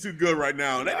 you're looking too good right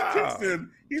now. And Eddie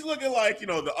Kingston, he's looking like,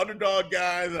 the underdog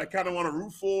guy that I kind of want to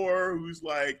root for, who's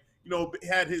like,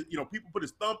 had his, people put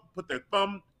their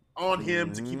thumb on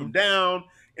him to keep him down.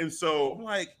 And so I'm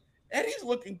like, Eddie's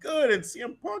looking good, and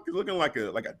CM Punk is looking like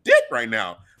a dick right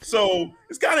now. So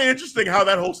it's kind of interesting how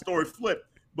that whole story flipped.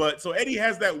 But so Eddie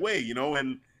has that way,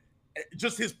 and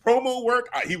just his promo work,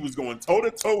 he was going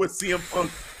toe-to-toe with CM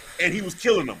Punk, and he was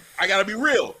killing him. I got to be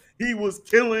real. He was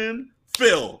killing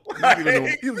Phil.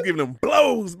 He was giving them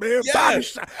blows, man. Yes. Body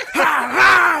shot. Ha,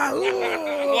 ha.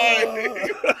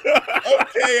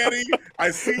 Okay, Eddie,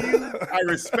 I see you. I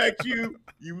respect you.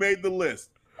 You made the list.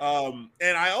 And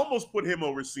I almost put him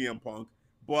over CM Punk,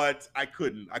 but I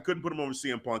couldn't. I couldn't put him over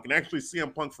CM Punk. And actually,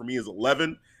 CM Punk for me is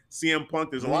 11. CM Punk,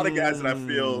 there's a lot of guys that I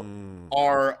feel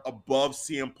are above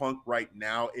CM Punk right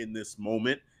now in this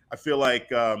moment. I feel like,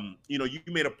 you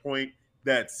made a point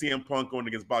that CM Punk going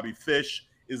against Bobby Fish,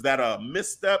 is that a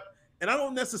misstep? And I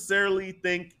don't necessarily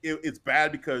think it's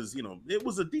bad because, it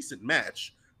was a decent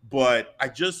match, but I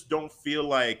just don't feel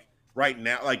like right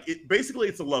now, basically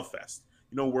it's a love fest.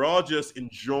 We're all just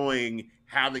enjoying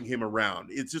having him around.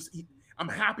 It's just, I'm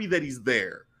happy that he's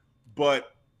there, but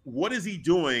what is he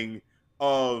doing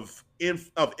of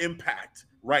impact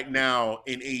right now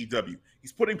in AEW?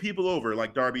 He's putting people over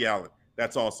like Darby Allin.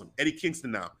 That's awesome. Eddie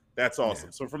Kingston now. That's awesome.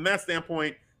 Yeah. So from that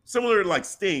standpoint, similar to like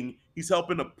Sting, he's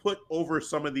helping to put over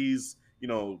some of these,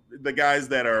 the guys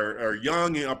that are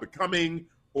young and up and coming,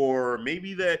 or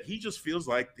maybe that he just feels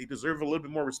like they deserve a little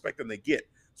bit more respect than they get.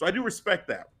 So I do respect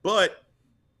that. But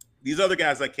these other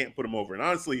guys, I can't put them over. And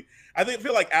honestly, I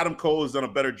feel like Adam Cole has done a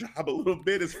better job a little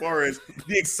bit as far as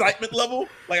the excitement level.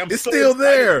 Like it's so still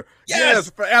excited. There. Yes,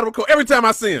 for Adam Cole. Every time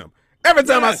I see him.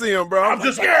 I see him, bro. I'm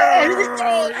just like,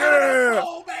 Cole,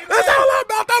 that's all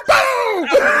about the boom.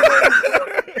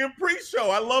 In pre-show,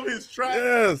 I love his track.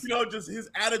 Yes. Just his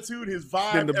attitude, his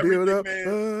vibe, then the build up.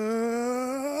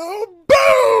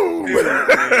 Boom!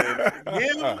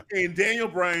 Him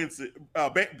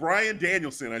and Bryan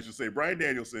Danielson, I should say, Bryan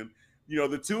Danielson.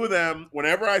 The two of them.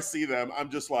 Whenever I see them,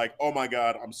 I'm just like, oh my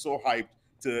god, I'm so hyped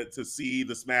to see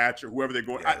this match or whoever they're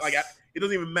going. Yes. It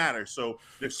doesn't even matter. So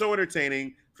they're so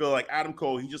entertaining. Feel like Adam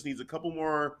Cole, he just needs a couple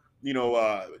more,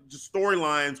 just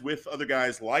storylines with other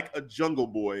guys like a Jungle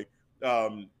Boy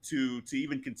to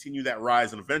even continue that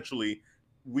rise. And eventually,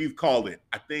 we've called it.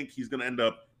 I think he's going to end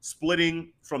up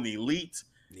splitting from the Elite.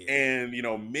 Yeah.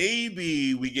 And,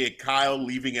 maybe we get Kyle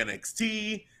leaving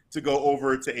NXT to go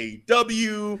over to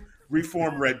AEW,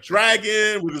 reform Red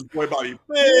Dragon with his boy Bobby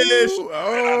Fish.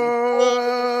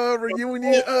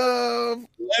 Reunion of.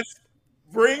 Let's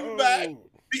bring back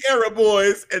the Era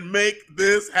Boys and make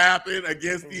this happen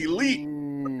against the Elite.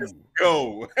 Let's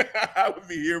go. I would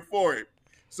be here for it.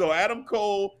 So Adam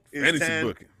Cole is fantasy 10.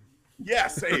 Booking.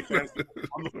 Yes, hey, fantasy.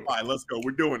 On the fly. Let's go.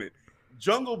 We're doing it.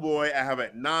 Jungle Boy, I have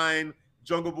at 9.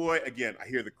 Jungle Boy, again, I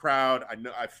hear the crowd.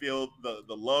 I feel the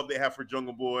love they have for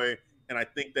Jungle Boy, and I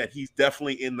think that he's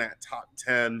definitely in that top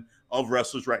 10 of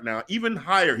wrestlers right now. Even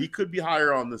higher. He could be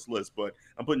higher on this list, but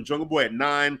I'm putting Jungle Boy at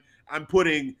 9. I'm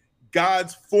putting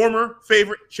God's former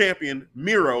favorite champion,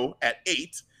 Miro, at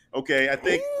 8. Okay, I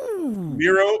think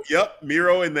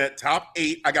Miro in that top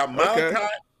 8. I got Malachi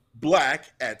Black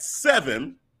at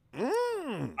 7.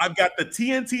 I've got the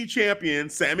TNT champion,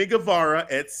 Sammy Guevara,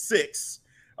 at 6.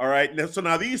 All right,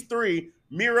 now these three,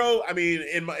 Miro, I mean,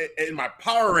 in my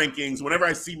power rankings, whenever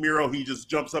I see Miro, he just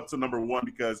jumps up to number 1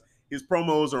 because his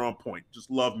promos are on point.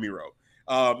 Just love Miro.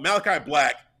 Malachi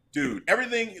Black, dude,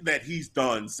 everything that he's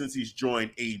done since he's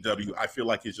joined AEW, I feel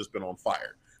like he's just been on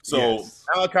fire. So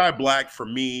Malachi Black, for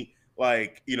me,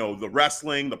 the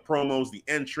wrestling, the promos, the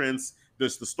entrance,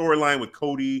 the storyline with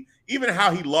Cody, even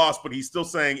how he lost, but he's still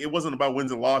saying it wasn't about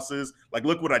wins and losses. Like,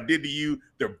 look what I did to you.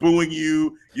 They're booing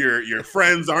you. Your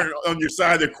friends aren't on your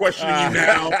side. They're questioning you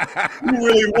now. Who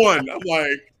really won? I'm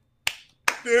like,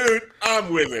 dude,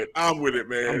 I'm with it. I'm with it,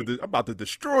 man. I'm about to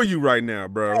destroy you right now,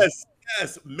 bro.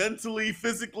 Yes, mentally,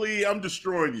 physically, I'm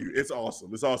destroying you. It's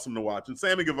awesome. It's awesome to watch. And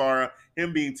Sammy Guevara,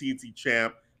 him being TNT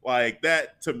champ, like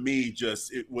that to me,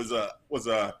 it was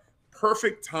a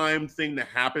perfect time thing to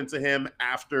happen to him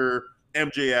after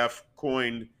MJF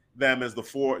coined them as the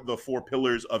four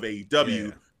pillars of AEW.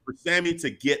 Yeah. For Sammy to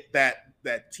get that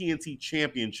TNT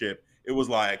championship, it was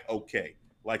like, okay,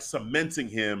 like cementing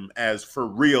him as for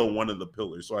real one of the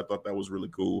pillars. So I thought that was really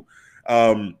cool.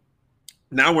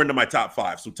 Now we're into my top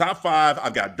 5. So top 5,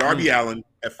 I've got Darby Allin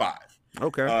at 5.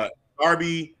 Okay.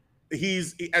 Darby,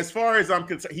 he's, as far as I'm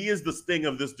concerned, he is the Sting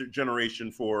of this generation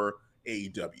for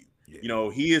AEW. Yeah. You know,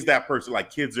 he is that person. Like,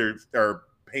 kids are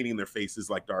painting their faces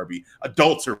like Darby.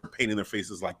 Adults are painting their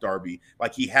faces like Darby.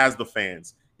 Like, he has the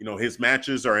fans. You know, his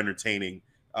matches are entertaining.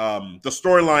 The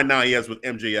storyline now he has with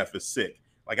MJF is sick.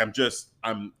 Like,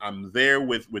 I'm there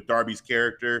with Darby's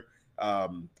character.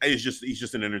 He's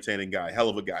just an entertaining guy, hell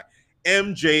of a guy.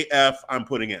 MJF, I'm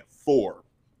putting at 4.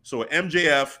 So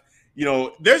MJF, you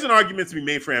know, there's an argument to be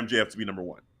made for MJF to be number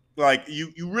 1. Like,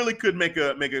 you really could make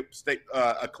a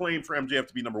claim for MJF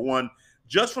to be number 1,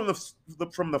 just from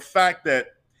the fact that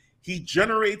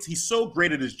he's so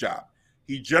great at his job.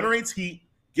 He generates heat,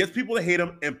 gets people to hate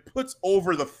him, and puts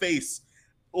over the face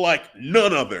like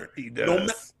none other. He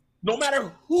does. No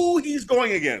matter who he's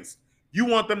going against, you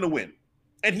want them to win,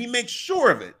 and he makes sure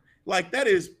of it. Like, that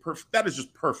is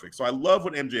just perfect. So I love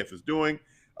what MJF is doing.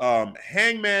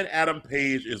 Hangman Adam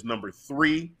Page is number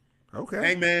 3. Okay.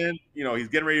 Hangman, you know, he's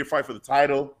getting ready to fight for the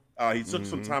title. He took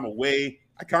some time away.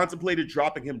 I contemplated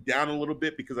dropping him down a little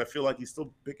bit because I feel like he's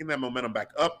still picking that momentum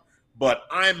back up. But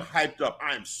I'm hyped up.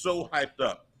 I am so hyped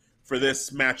up for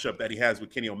this matchup that he has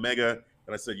with Kenny Omega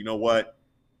that I said, you know what?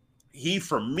 He,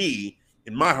 for me,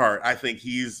 in my heart, I think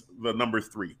he's the number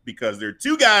 3 because there are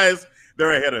 2 guys that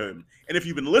are ahead of him. And if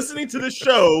you've been listening to this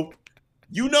show,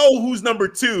 you know who's number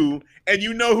 2 and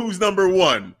you know who's number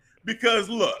 1. Because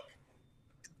look,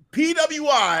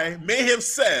 PWI may have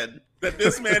said that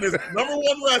this man is number 1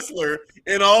 wrestler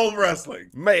in all of wrestling.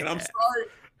 Man. And I'm sorry,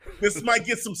 this might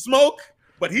get some smoke,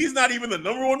 but he's not even the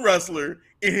number 1 wrestler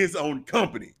in his own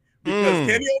company. Because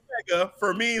Kenny Omega,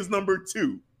 for me, is number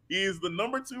 2. He is the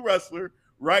number 2 wrestler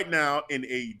right now in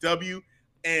AEW.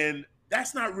 And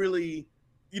that's not really,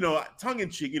 you know,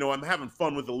 tongue-in-cheek. You know, I'm having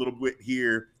fun with a little bit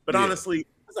here. But honestly,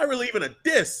 it's not really even a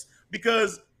diss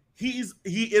because he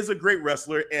is a great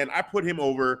wrestler, and I put him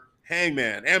over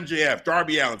Hangman, MJF,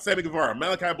 Darby Allin, Sammy Guevara,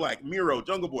 Malachi Black, Miro,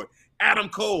 Jungle Boy, Adam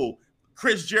Cole,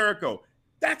 Chris Jericho.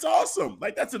 That's awesome.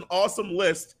 Like, that's an awesome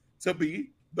list to be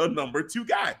the number 2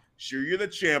 guy. Sure, you're the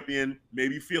champion.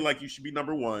 Maybe you feel like you should be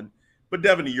number 1. But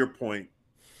Devin, to your point,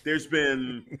 there's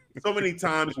been so many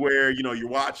times where, you know, you're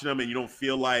watching him and you don't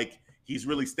feel like he's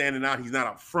really standing out. He's not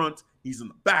up front. He's in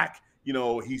the back. You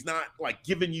know, he's not like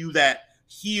giving you that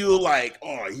heel, like,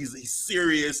 oh, he's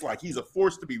serious. Like, he's a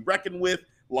force to be reckoned with.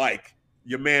 Like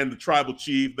your man, the tribal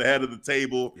chief, the head of the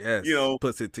table. Yes, you know,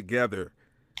 puts it together.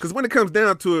 Because when it comes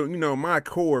down to it, you know, my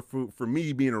core for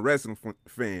me being a wrestling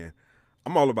fan,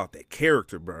 I'm all about that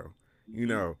character, bro. You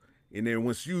know, and then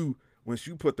once you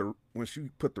put the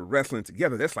wrestling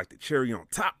together, that's like the cherry on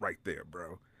top right there,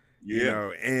 bro. Yeah. You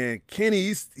know, and Kenny,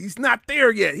 he's not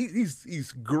there yet.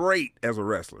 He's great as a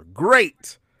wrestler.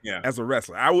 Great. Yeah. As a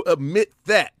wrestler. I will admit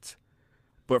that.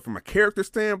 But from a character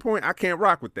standpoint, I can't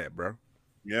rock with that, bro.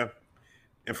 Yeah.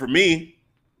 And for me,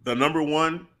 the number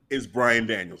 1 is Bryan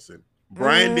Danielson.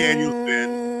 Bryan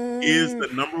Danielson is the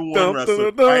number 1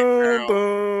 wrestler right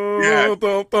now. Yeah.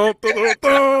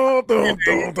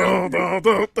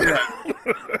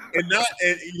 And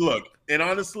look, and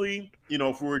honestly, you know,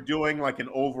 if we were doing like an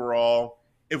overall,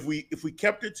 if we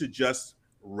kept it to just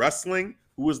wrestling,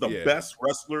 who is the best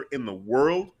wrestler in the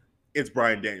world, it's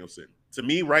Bryan Danielson. To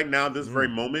me, right now, this very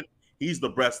moment, he's the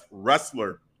best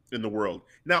wrestler in the world.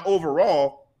 Now,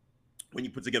 overall, when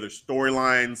you put together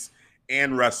storylines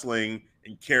and wrestling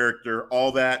and character,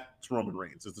 all that, it's Roman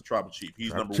Reigns. It's the tribal chief.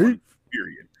 He's number 1,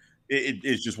 period.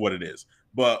 It's just what it is.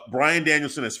 But Bryan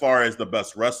Danielson, as far as the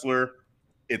best wrestler,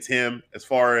 it's him. As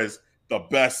far as the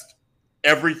best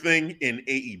everything in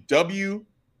AEW,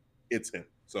 it's him.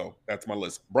 So that's my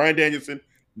list. Bryan Danielson,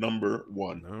 number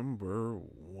 1. Number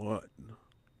 1.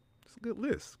 It's a good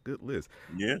list. Good list.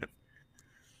 Yeah.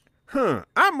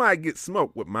 I might get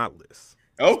smoked with my list.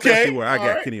 Okay. Especially where I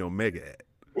got Kenny Omega at.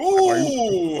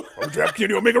 Ooh. I'm dropping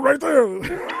Kenny Omega right there.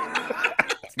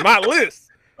 It's my list.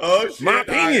 Oh shit! My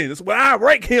opinion. That's where I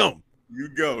rank him. You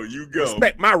go.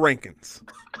 Respect my rankings.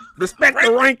 Respect the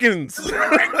rankings.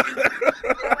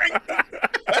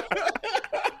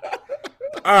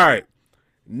 All right.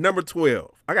 Number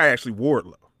 12. I got actually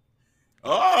Wardlow.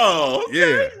 Oh,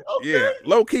 okay. Yeah.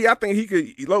 Low key, I think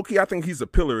he's a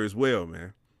pillar as well,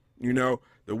 man. You know,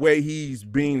 the way he's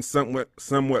being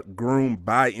somewhat groomed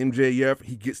by MJF,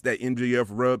 he gets that MJF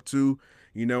rub too,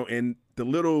 you know, and the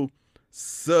little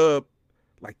sub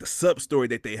story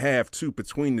that they have too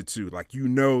between the two. Like, you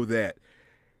know that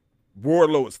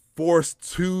Wardlow is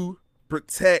forced to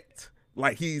protect,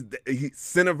 like he's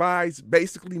incentivized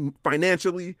basically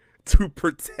financially to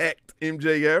protect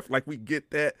MJF. Like, we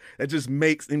get that. That just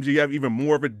makes MJF even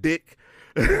more of a dick.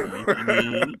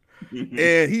 And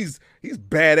he's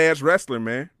badass wrestler,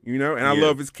 man. You know, and I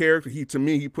love his character. To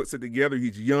me, he puts it together.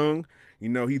 He's young. You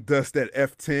know, he does that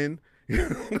F10.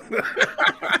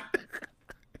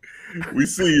 We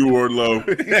see you, Wardlow.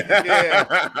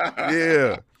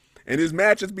 yeah. And his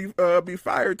matches be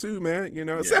fire too, man. You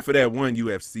know, except for that one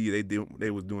UFC they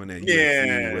was doing that.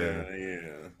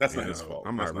 Yeah. That's not his fault.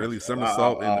 I'm not really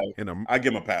somersault in a. I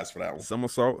give him a pass for that one.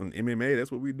 Somersault in MMA.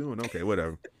 That's what we're doing. Okay,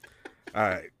 whatever. All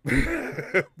right,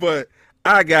 but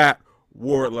I got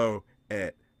Wardlow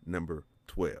at number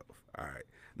 12. All right,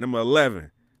 number 11.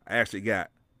 I actually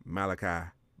got Malachi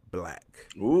Black.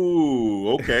 Ooh,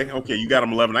 okay. You got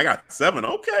him 11. I got 7.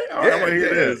 Okay, all right. I want to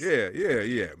hear this.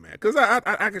 Yeah, man. Because I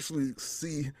actually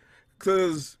see,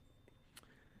 because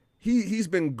he's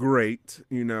been great.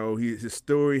 You know, his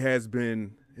story has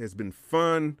been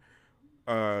fun.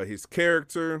 His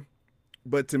character,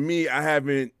 but to me, I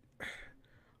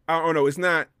don't know. It's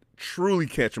not truly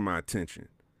catching my attention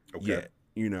yet.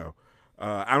 You know,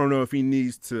 I don't know if he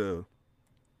needs to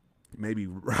maybe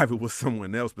rival with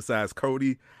someone else besides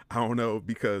Cody. I don't know,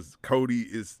 because Cody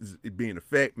is being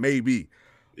effect, maybe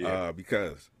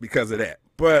because of that.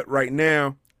 But right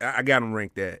now, I got him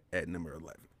ranked at number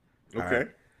 11. Okay. Right.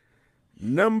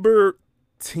 Number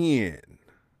 10,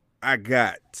 I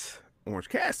got Orange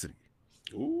Cassidy.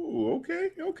 Ooh, okay.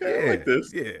 I like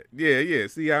this. Yeah.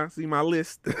 See my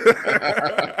list.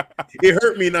 It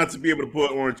hurt me not to be able to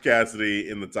put Orange Cassidy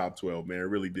in the top 12, man. It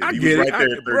really did. He was right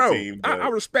there at 13. Bro, I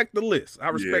respect the list.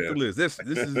 The list. This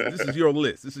is your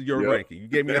list. This is your ranking. You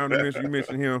gave me down the mention. You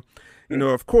mentioned him. You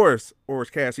know, of course,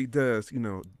 Orange Cassidy does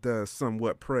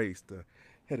somewhat praise the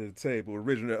head of the table,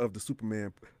 originator of the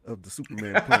Superman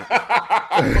punch.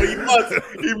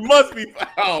 He must be.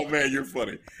 Oh man, you're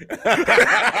funny.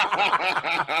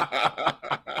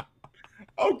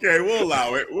 Okay, we'll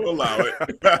allow it.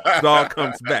 It all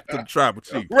comes back to the tribal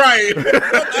chief, right?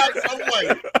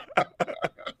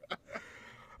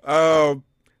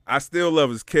 I still love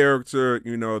his character.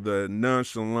 You know, the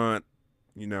nonchalant.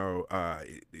 You know,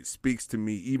 it speaks to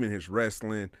me. Even his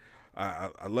wrestling. I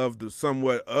love the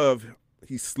somewhat of.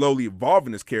 He's slowly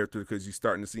evolving his character because you're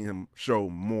starting to see him show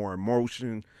more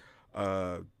emotion.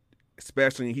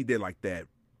 Especially he did like that.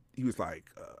 He was like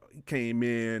he came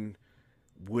in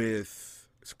with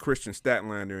Christian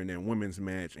Statlander in their women's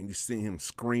match, and you see him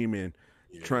screaming,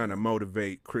 trying to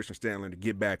motivate Christian Statlander to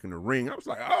get back in the ring. I was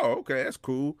like, oh, okay, that's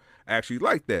cool. I actually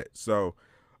like that. So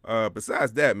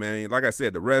besides that, man, like I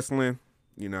said, the wrestling,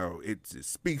 you know, it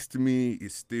speaks to me.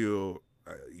 It's still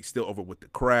he's still over with the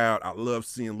crowd. I love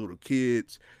seeing little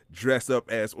kids dress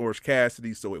up as Orange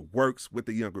Cassidy, so it works with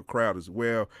the younger crowd as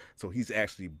well. So he's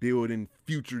actually building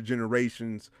future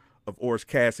generations of Orange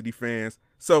Cassidy fans.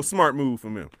 So smart move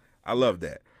from him. I love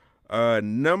that.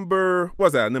 Number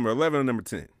 11 or number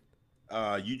 10?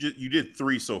 You did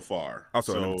 3 so far.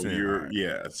 Also so number 10.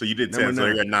 Right. So you did 10. So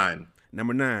you're at 9.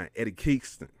 Number 9, Eddie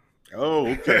Kingston. Oh,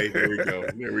 okay. There we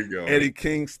go. Eddie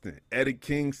Kingston.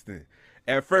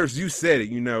 At first, you said it.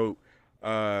 You know,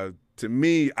 to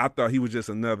me, I thought he was just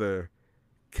another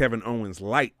Kevin Owens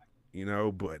light. You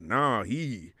know, but nah,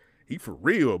 he for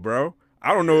real, bro.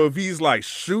 I don't know if he's like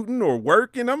shooting or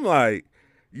working. I'm like,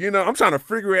 you know, I'm trying to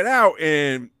figure it out,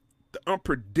 and the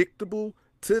unpredictable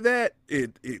to that,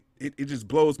 it just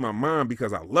blows my mind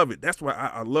because I love it. That's why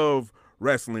I love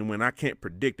wrestling when I can't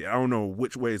predict it. I don't know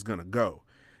which way it's gonna go,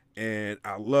 and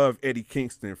I love Eddie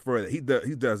Kingston for that. He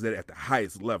does that at the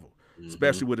highest level,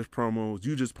 especially with his promos.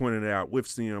 You just pointed it out with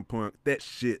CM Punk. That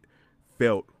shit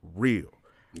felt real.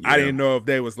 Yeah. I didn't know if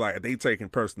they was like they taking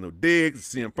personal digs.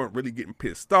 CM Punk really getting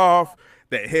pissed off.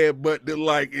 That headbutt did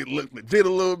like it looked legit a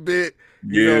little bit,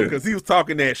 you know, because he was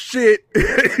talking that shit.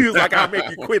 He was like, "I'll make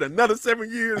you quit another 7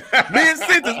 years mid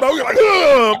sentence." But we're like,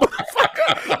 "Oh,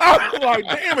 motherfucker!" I was like,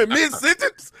 "Damn it, mid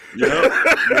sentence." Yep.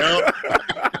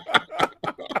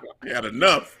 He had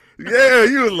enough. Yeah,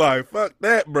 you was like, "Fuck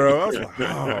that, bro." I was like,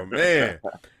 "Oh man."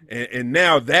 And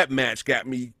now that match got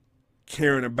me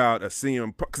caring about a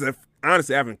CM Punk, because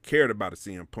honestly I haven't cared about a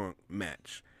CM Punk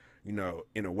match, in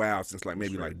a while, since like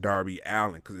maybe like Darby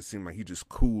Allin, because it seemed like he just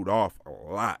cooled off a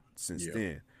lot since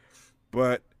then.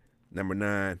 But number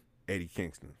 9, Eddie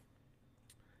Kingston.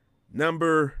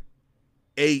 Number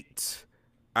 8,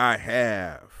 I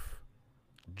have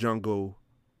Jungle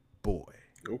Boy.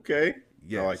 Okay.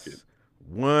 Yes. I like it.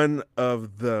 One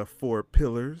of the 4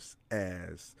 pillars,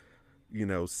 as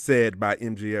said by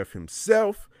MJF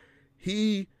himself.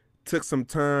 He took some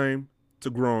time to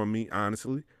grow on me,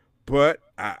 honestly, but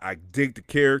I dig the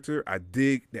character. I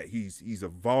dig that he's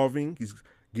evolving. He's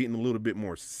getting a little bit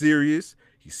more serious.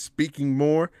 He's speaking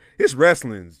more. His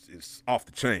wrestling is off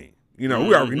the chain. We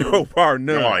already know bar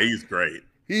none. Oh, he's great.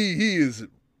 He is,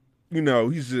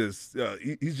 he's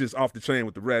just off the chain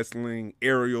with the wrestling.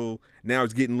 Aerial. Now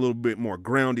he's getting a little bit more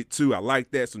grounded too. I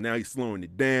like that. So now he's slowing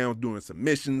it down, doing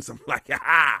submissions. I'm like,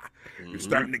 you're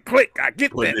starting to click. I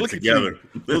get Putting that. Look together. at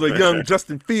you. Little young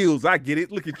Justin Fields. I get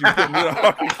it. Look at you putting it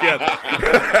all together.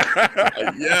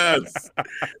 Yes.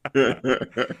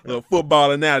 Little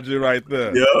football analogy right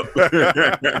there. Yep.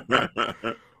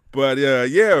 But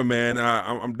yeah, man,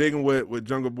 I'm digging what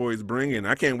Jungle Boy is bringing.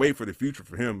 I can't wait for the future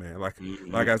for him, man. Like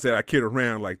I said, I kid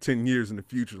around like 10 years in the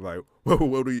future. Like, what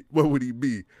would he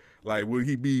be? Like, would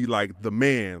he be like the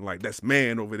man? Like, that's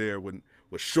man over there with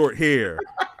short hair.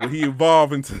 Would he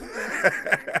evolve into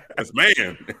That's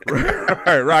man?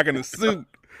 Right, rocking a suit.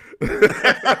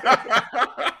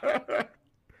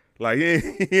 Like he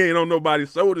ain't on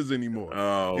nobody's shoulders anymore.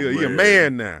 Oh, he a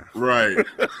man now. Right.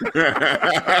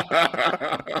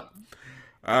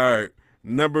 All right.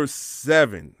 Number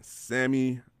 7,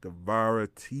 Sammy Guevara,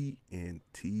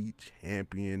 TNT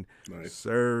champion. Nice.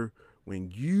 Sir,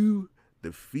 when you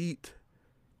defeat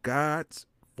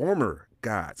former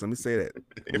gods, let me say that.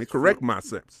 Let me correct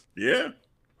myself. Yeah.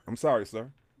 I'm sorry,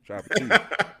 sir. Try to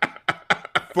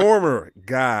former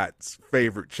God's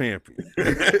favorite champion.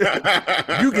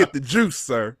 You get the juice,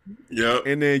 sir. Yep.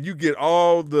 And then you get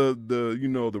all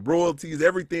the royalties,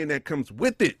 everything that comes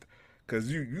with it. Cause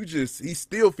he's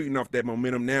still feeding off that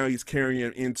momentum. Now he's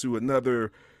carrying into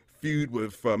another feud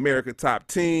with America Top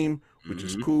Team, which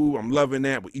is cool. I'm loving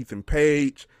that with Ethan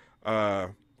Page.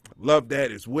 Love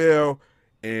that as well.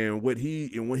 And what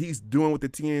he's doing with the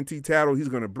TNT title, he's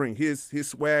gonna bring his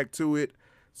swag to it.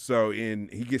 So,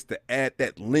 and he gets to add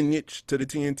that lineage to the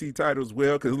TNT title as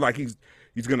well, because like he's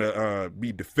gonna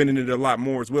be defending it a lot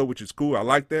more as well, which is cool. I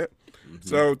like that.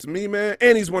 So to me, man,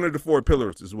 and he's one of the 4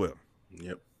 pillars as well.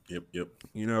 Yep.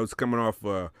 It's coming off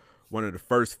one of the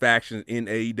first factions in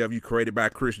AEW, created by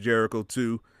Chris Jericho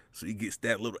too. So he gets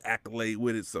that little accolade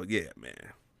with it. So yeah,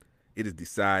 man, it is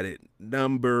decided.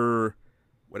 Number,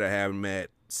 what I have him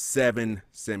at, 7,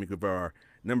 Sammy Guevara.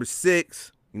 Number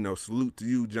 6. Salute to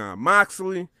you, John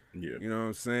Moxley. Yeah. You know what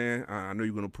I'm saying? I know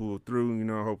you're going to pull through.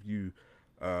 I hope you,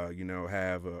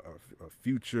 have a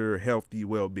future healthy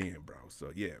well-being, bro.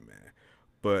 So, yeah, man.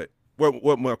 But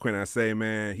what more can I say,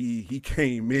 man? He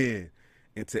came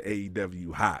into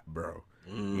AEW hot, bro.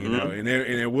 And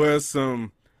there was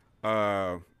some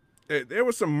there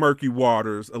was some murky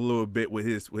waters a little bit with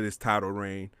his title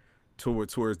reign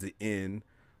towards the end.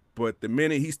 But the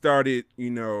minute he started,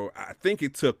 I think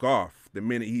it took off the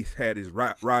minute he had his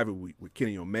rivalry with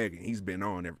Kenny Omega, and he's been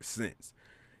on ever since,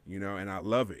 and I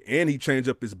love it. And he changed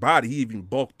up his body. He even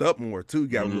bulked up more, too. He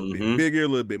got a little bit bigger, a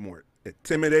little bit more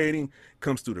intimidating,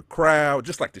 comes through the crowd,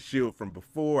 just like the Shield from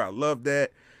before. I love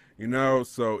that,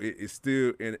 so it's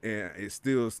still, and it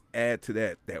still add to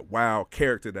that wild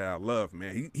character that I love,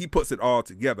 man. He puts it all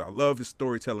together. I love his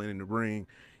storytelling in the ring.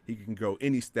 He can go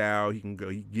any style. He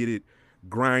get it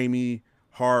grimy,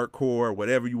 hardcore,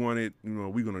 whatever you want it,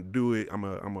 we're gonna do it. I'm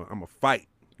a fight,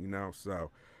 So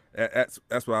that's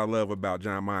what I love about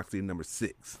John Moxley, number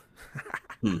 6.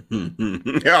 Oh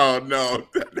no!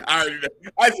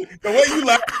 The way you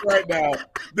laugh right now,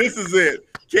 this is it.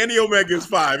 Kenny Omega is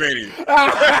 5, ain't he?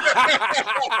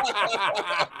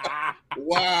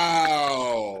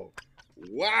 Wow!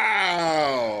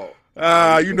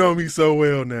 You know me so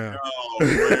well now. Oh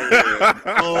man!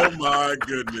 Oh my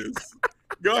goodness!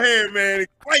 Go ahead, man.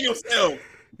 Explain yourself.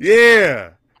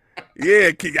 Yeah.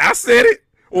 I said it,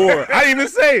 or I didn't even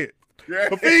say it.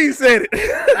 He said it.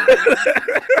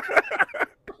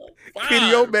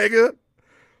 Kenny Omega,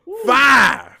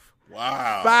 5.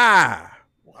 Wow. 5.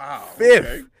 Wow. 5th.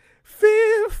 Okay.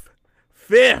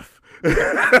 5th.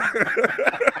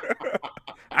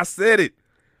 I said it.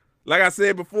 Like I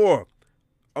said before,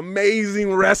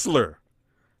 amazing wrestler.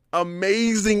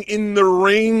 Amazing in the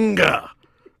ring.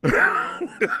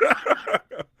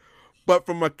 But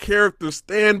from a character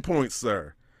standpoint,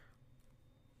 sir,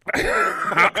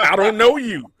 I don't know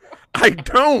you. I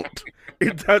don't.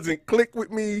 It doesn't click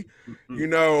with me. You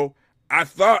know, I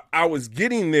thought I was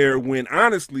getting there when,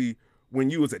 honestly, when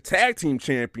you was a tag team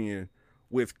champion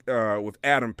with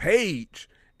Adam Page,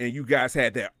 and you guys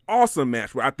had that awesome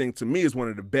match where I think to me is one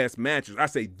of the best matches. I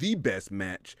say the best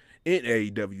match in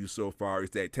AEW so far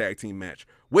is that tag team match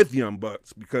with Young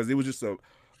Bucks, because it was just a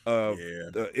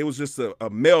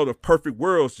meld of perfect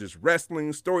worlds, just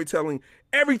wrestling, storytelling,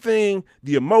 everything,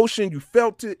 the emotion, you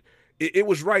felt it. It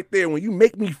was right there. When you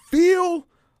make me feel,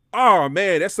 oh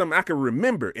man, that's something I can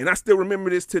remember. And I still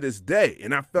remember this to this day.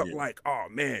 And I felt like, oh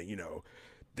man, you know,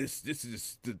 this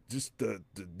is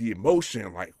the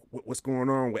emotion, like what's going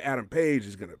on with Adam Page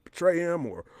is gonna betray him,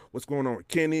 or what's going on with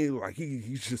Kenny, like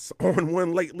he's just on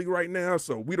one lately right now,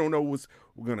 so we don't know what's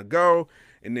we're gonna go.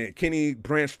 And then Kenny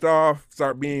branched off,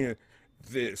 started being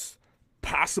this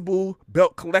possible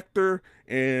belt collector,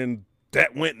 and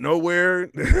that went nowhere.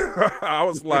 I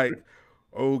was like,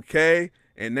 okay.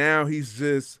 And now he's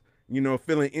just, you know,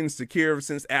 feeling insecure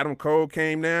since Adam Cole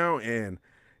came now, and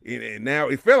now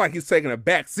it felt like he's taking a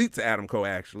back seat to Adam Cole,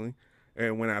 actually.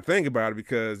 And when I think about it,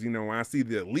 because, you know, when I see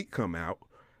the Elite come out,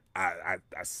 I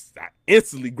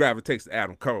instantly gravitate to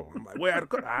Adam Cole. I'm like, where Adam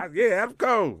Cole? Adam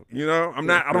Cole. You know,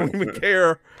 I don't even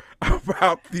care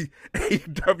about the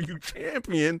AEW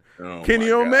champion, Kenny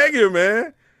Omega,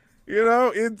 man. You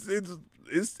know,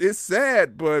 it's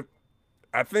sad, but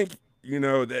I think, you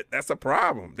know, that's a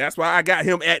problem. That's why I got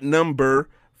him at number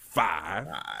 5.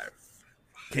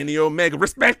 Kenny Omega,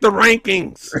 respect the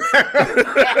rankings.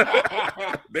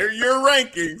 They're your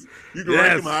rankings. You can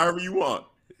rank them however you want.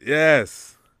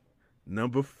 Yes.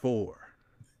 Number 4.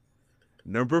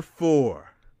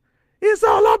 It's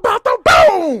all about the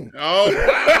boom. Oh, wow. You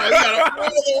got to all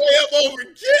the way up over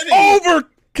Kenny. Over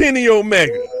Kenny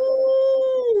Omega.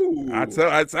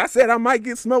 I said I might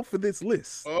get smoked for this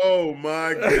list. Oh,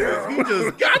 my goodness. He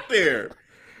just got there.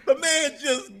 The man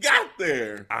just got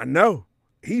there. I know.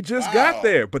 He just got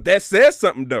there, but that says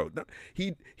something though.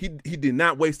 He did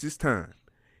not waste his time.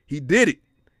 He did it.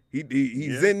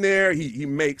 He's in there. He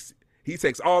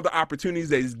takes all the opportunities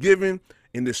that he's given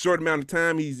in the short amount of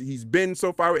time he's been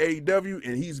so far with AEW,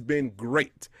 and he's been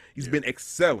great. He's been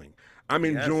excelling. I'm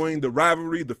enjoying the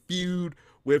rivalry, the feud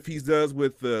with he does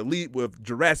with the Elite with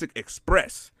Jurassic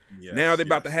Express. Now they're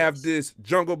about to have this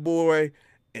Jungle Boy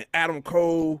and Adam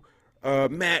Cole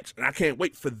match, and I can't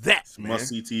wait for that. Must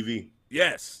see TV.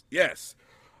 Yes.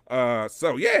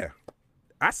 So yeah,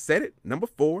 I said it. Number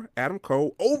 4, Adam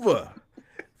Cole over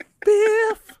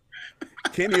 5th,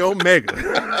 Kenny Omega.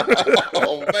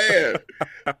 Oh man!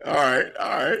 All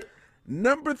right.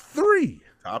 Number 3,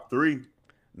 top 3.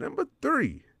 Number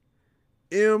 3,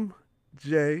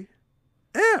 MJF.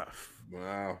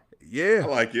 Wow. Yeah,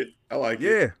 I like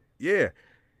it. Yeah.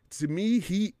 To me,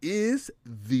 he is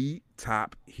the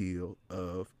top heel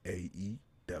of AEW.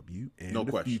 And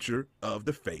the future of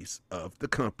the face of the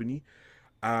company.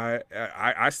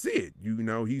 I see it. You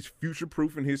know, he's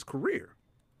future-proofing his career.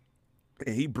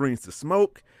 And he brings the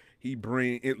smoke. He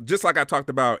brings it, just like I talked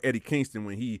about Eddie Kingston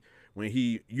when he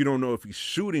you don't know if he's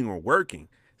shooting or working.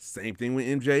 Same thing with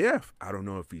MJF. I don't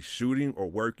know if he's shooting or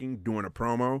working, doing a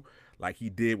promo like he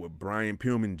did with Brian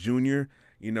Pillman Jr.,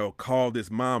 you know, called his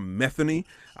mom Methany.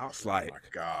 I was like, oh my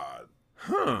God.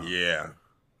 Huh. Yeah.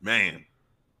 Man.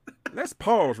 Let's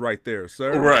pause right there,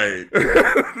 sir. Right.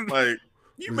 Like,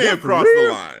 you may have crossed the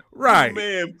line. Right. You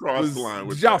may have crossed the line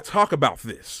with y'all talk about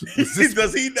this.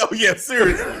 Does he know? Yeah,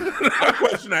 seriously. I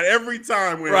question that every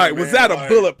time. Right. Was that a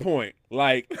bullet point?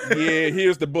 Like, yeah,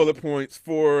 here's the bullet points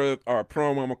for our promo.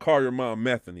 I'm going to call your mom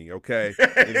Methany, okay?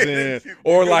 And then,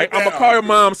 or like, I'm going to call your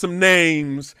mom some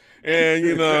names, and,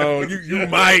 you know, you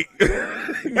might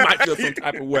feel some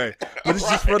type of way. But it's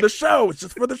just for the show. It's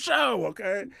just for the show,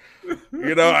 okay?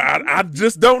 You know, I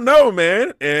just don't know,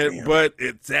 man. But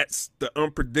that's the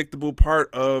unpredictable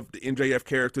part of the MJF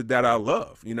character that I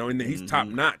love, you know, and he's top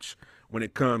notch when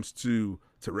it comes to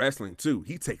wrestling too.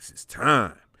 He takes his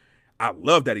time. I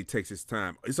love that he takes his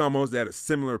time. It's almost at a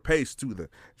similar pace to the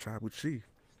Tribal Chief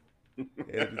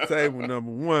at the table,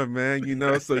 number 1, man. You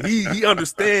know, so he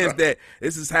understands that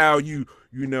this is how you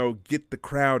get the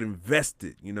crowd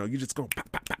invested. You know, you just go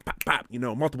pop, pop, pop, pop, pop. You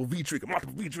know, multiple V trigger.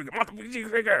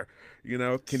 You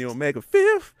know, Kenny Omega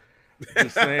 5th.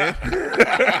 Just saying.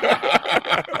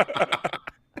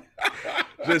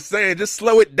 Just saying, just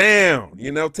slow it down.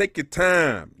 You know, take your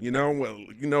time. You know, well,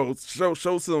 you know, show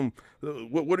some.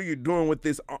 What are you doing with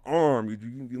this arm?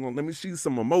 You know, let me see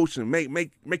some emotion.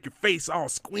 Make your face all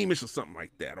squeamish or something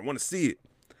like that. I want to see it.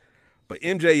 But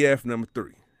MJF number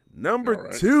 3,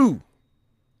 number 2,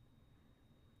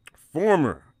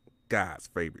 former God's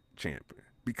favorite champion,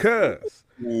 because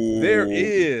there Ooh.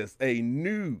 is a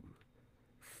new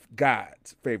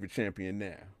God's favorite champion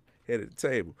now, head of the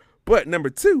table. But number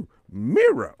 2,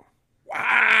 Miro.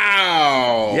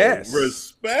 Wow. Yes.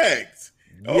 Respect.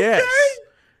 Yes. Okay.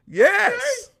 Yes. Okay.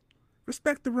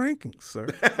 Respect the rankings, sir.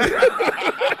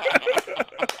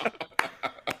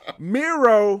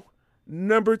 Miro,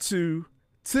 number 2,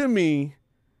 to me,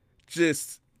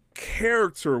 just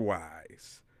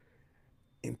character-wise,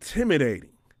 intimidating.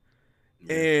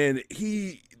 And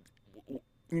he,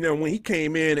 when he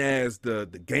came in as the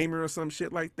gamer or some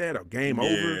shit like that, or game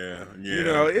over.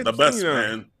 Yeah. It's the best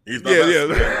man. He's the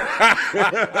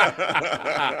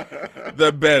best.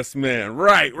 The best man.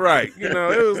 Right. It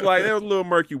was like there was little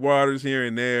murky waters here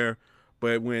and there,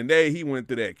 but when he went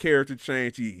through that character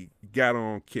change, he got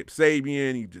on Kip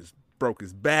Sabian. He just broke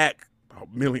his back, a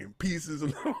million pieces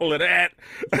and all of that.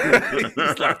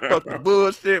 He's like, fuck the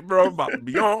bullshit, bro. I'm about to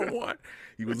be on one.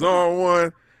 He was on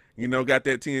one. Got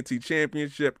that TNT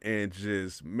championship, and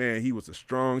just, man, he was a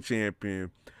strong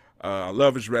champion. I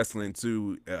love his wrestling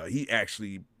too. He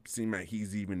actually seemed like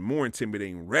he's even more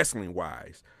intimidating wrestling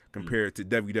wise compared to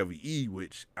WWE,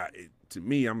 which to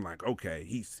me, I'm like, okay,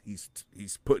 he's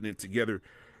putting it together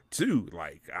too.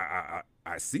 Like I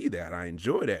see that, I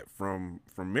enjoy that from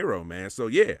Miro, man. So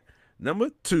yeah,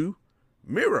 number 2,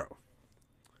 Miro.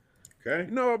 Okay.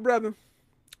 You know what, brother?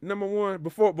 Number 1,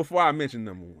 before I mention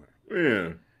number 1.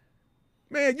 Yeah.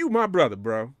 Man, you my brother,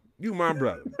 bro. You my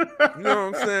brother. You know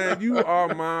what I'm saying? You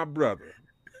are my brother.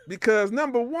 Because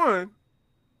number 1,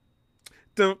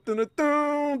 nice.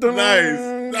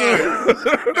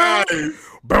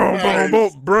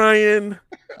 Boom, Bryan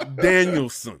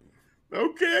Danielson.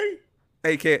 Okay.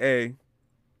 AKA,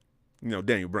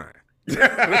 Daniel Bryan.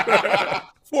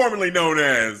 Formerly known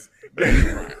as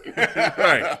Right.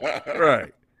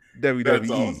 WWE. That's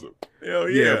awesome. Hell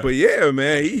yeah. But yeah,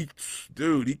 man, he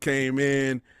came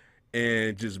in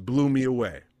and just blew me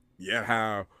away. Yeah.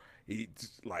 How he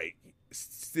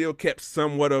still kept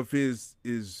somewhat of his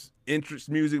interest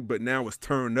music, but now it's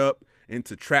turned up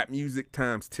into trap music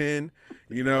times 10.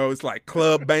 It's like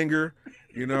club banger.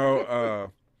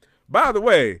 By the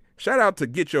way, shout out to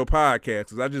Get Your Podcast,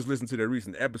 because I just listened to their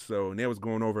recent episode and they was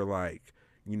going over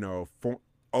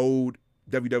old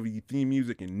WWE theme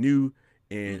music and new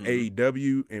and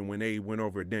AEW, and when they went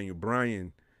over Daniel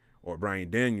Bryan or Bryan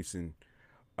Danielson,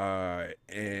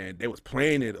 and they was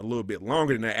playing it a little bit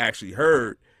longer than I actually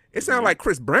heard, it sounded like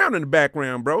Chris Brown in the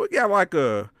background, bro. It got like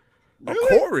a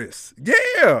chorus.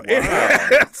 Yeah.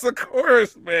 It's a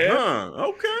chorus, man. Huh.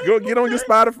 Okay. Go get on your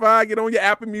Spotify, get on your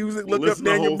Apple Music, look up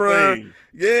Daniel Bryan. Thing.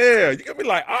 Yeah. You're going to be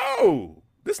like, oh,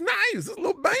 this nice. This a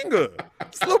little banger.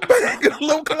 It's a little banger, a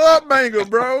little club banger,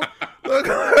 bro. Look,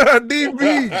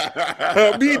 DB.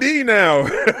 BD now.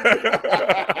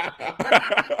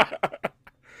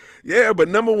 Yeah, but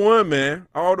number 1, man,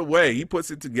 all the way. He puts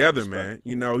it together, man.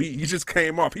 He just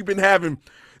came off. He's been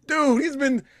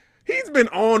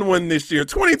on one this year,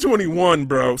 2021,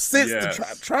 bro, since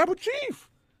the Tribal Chief.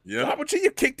 Yeah. Tribal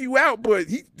Chief kicked you out, but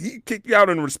he kicked you out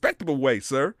in a respectable way,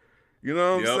 sir. You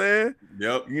know what I'm saying?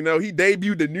 Yep. He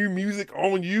debuted the new music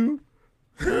on you.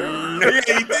 Yeah,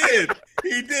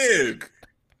 he did.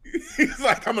 He's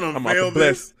like, I'm about to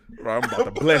bless. Bro, I'm about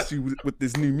to bless you with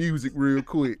this new music real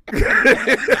quick.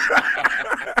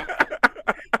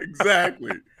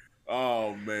 Exactly.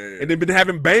 Oh man. And they've been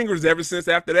having bangers ever since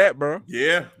after that, bro.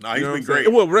 Yeah. No, he's been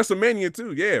great. Well, WrestleMania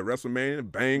too. Yeah,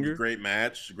 WrestleMania, banger. Great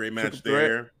match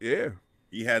there. Yeah.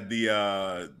 He had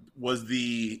was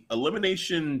the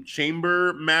Elimination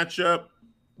Chamber matchup,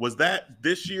 was that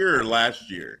this year or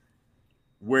last year?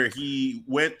 Where he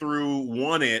went through,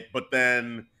 won it, but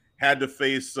then had to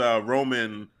face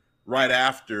Roman right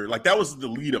after. Like, that was the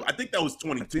lead up. I think that was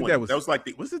 2020. That was like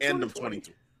the end of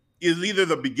 2020. It was either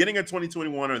the beginning of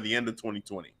 2021 or the end of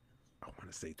 2020. I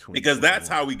want to say 2020. Because that's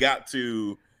how we got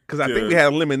to. Because I think we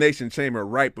had Elimination Chamber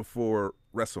right before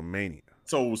WrestleMania.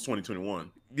 So it was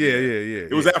 2021. Yeah.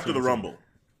 It was after the Rumble.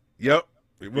 Yep.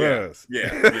 It was.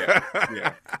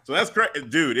 Yeah. So that's crazy.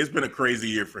 Dude, it's been a crazy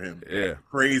year for him. Yeah.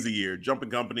 Crazy year.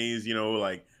 Jumping companies,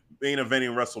 like main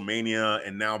eventing WrestleMania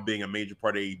and now being a major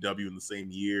part of AEW in the same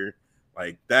year.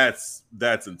 Like, that's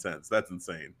intense. That's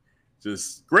insane.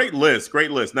 Just great list.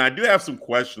 Now, I do have some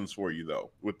questions for you, though,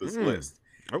 with this list.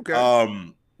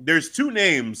 Okay. There's 2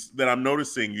 names that I'm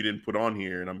noticing you didn't put on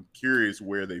here, and I'm curious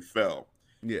where they fell.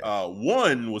 Yeah.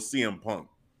 One was CM Punk.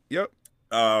 Yep.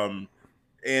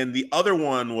 And the other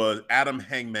one was Adam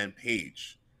Hangman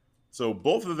Page. So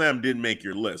both of them didn't make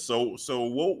your list. So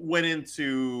what went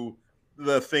into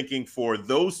the thinking for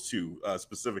those 2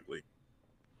 specifically?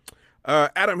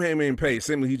 Adam Hangman Page,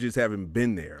 simply he just haven't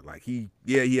been there. Like he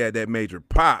had that major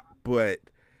pop, but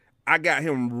I got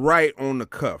him right on the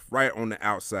cuff, right on the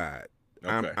outside.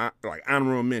 Okay. Like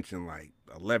honorable mention, like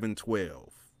 11, 12.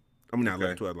 I mean, not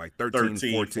 11, 12, like 13,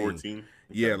 14. Okay.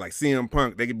 Yeah, like CM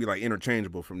Punk, they could be like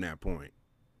interchangeable from that point.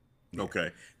 Yeah.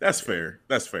 Okay, that's fair.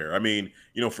 That's fair. I mean,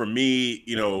 for me,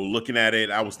 looking at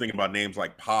it, I was thinking about names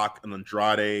like Pac and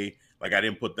Andrade. Like, I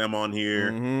didn't put them on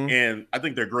here. Mm-hmm. And I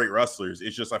think they're great wrestlers.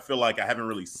 It's just I feel like I haven't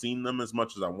really seen them as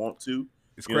much as I want to.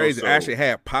 It's crazy. I actually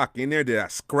had Pac in there that I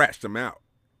scratched him out.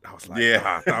 I was like, yeah.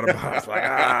 I thought about it. I was like,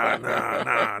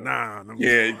 nah.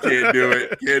 Yeah, can't do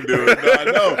it. Can't do it. No, I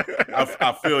know.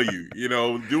 I feel you.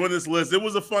 Doing this list, it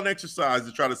was a fun exercise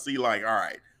to try to see, like, all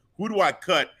right, who do I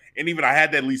cut? And even I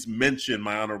had to at least mention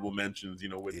my honorable mentions,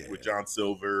 with John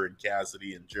Silver and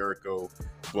Cassidy and Jericho.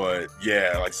 But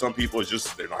yeah, like some people, it's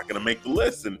just they're not going to make the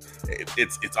list, and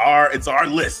it's our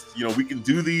list. We can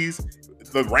do the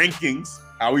rankings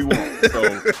how we want.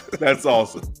 So that's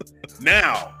awesome.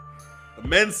 Now, the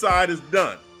men's side is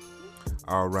done.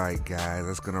 All right, guys,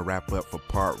 that's going to wrap up for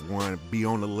part 1. Be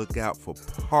on the lookout for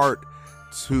part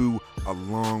 2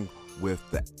 along with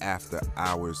the After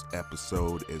Hours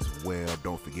episode as well.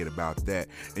 Don't forget about that.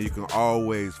 And you can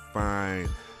always find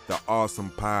the awesome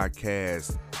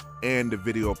podcast and the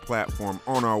video platform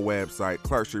on our website,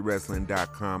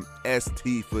 ClarkStreetWrestling.com,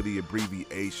 ST for the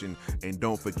abbreviation. And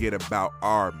don't forget about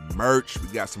our merch. We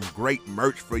got some great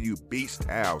merch for you. Beach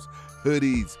towels,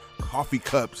 hoodies, coffee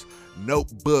cups,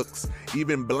 notebooks,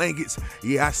 even blankets.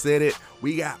 Yeah, I said it.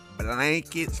 We got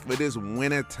blankets for this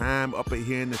winter time up in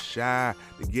here in the Shire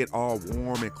to get all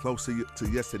warm and closer to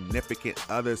your significant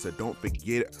other. So don't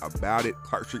forget about it.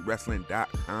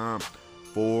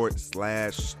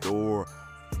 ClarkStreetWrestling.com/store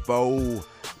for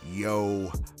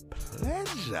your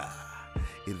pleasure.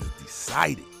 It is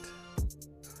decided.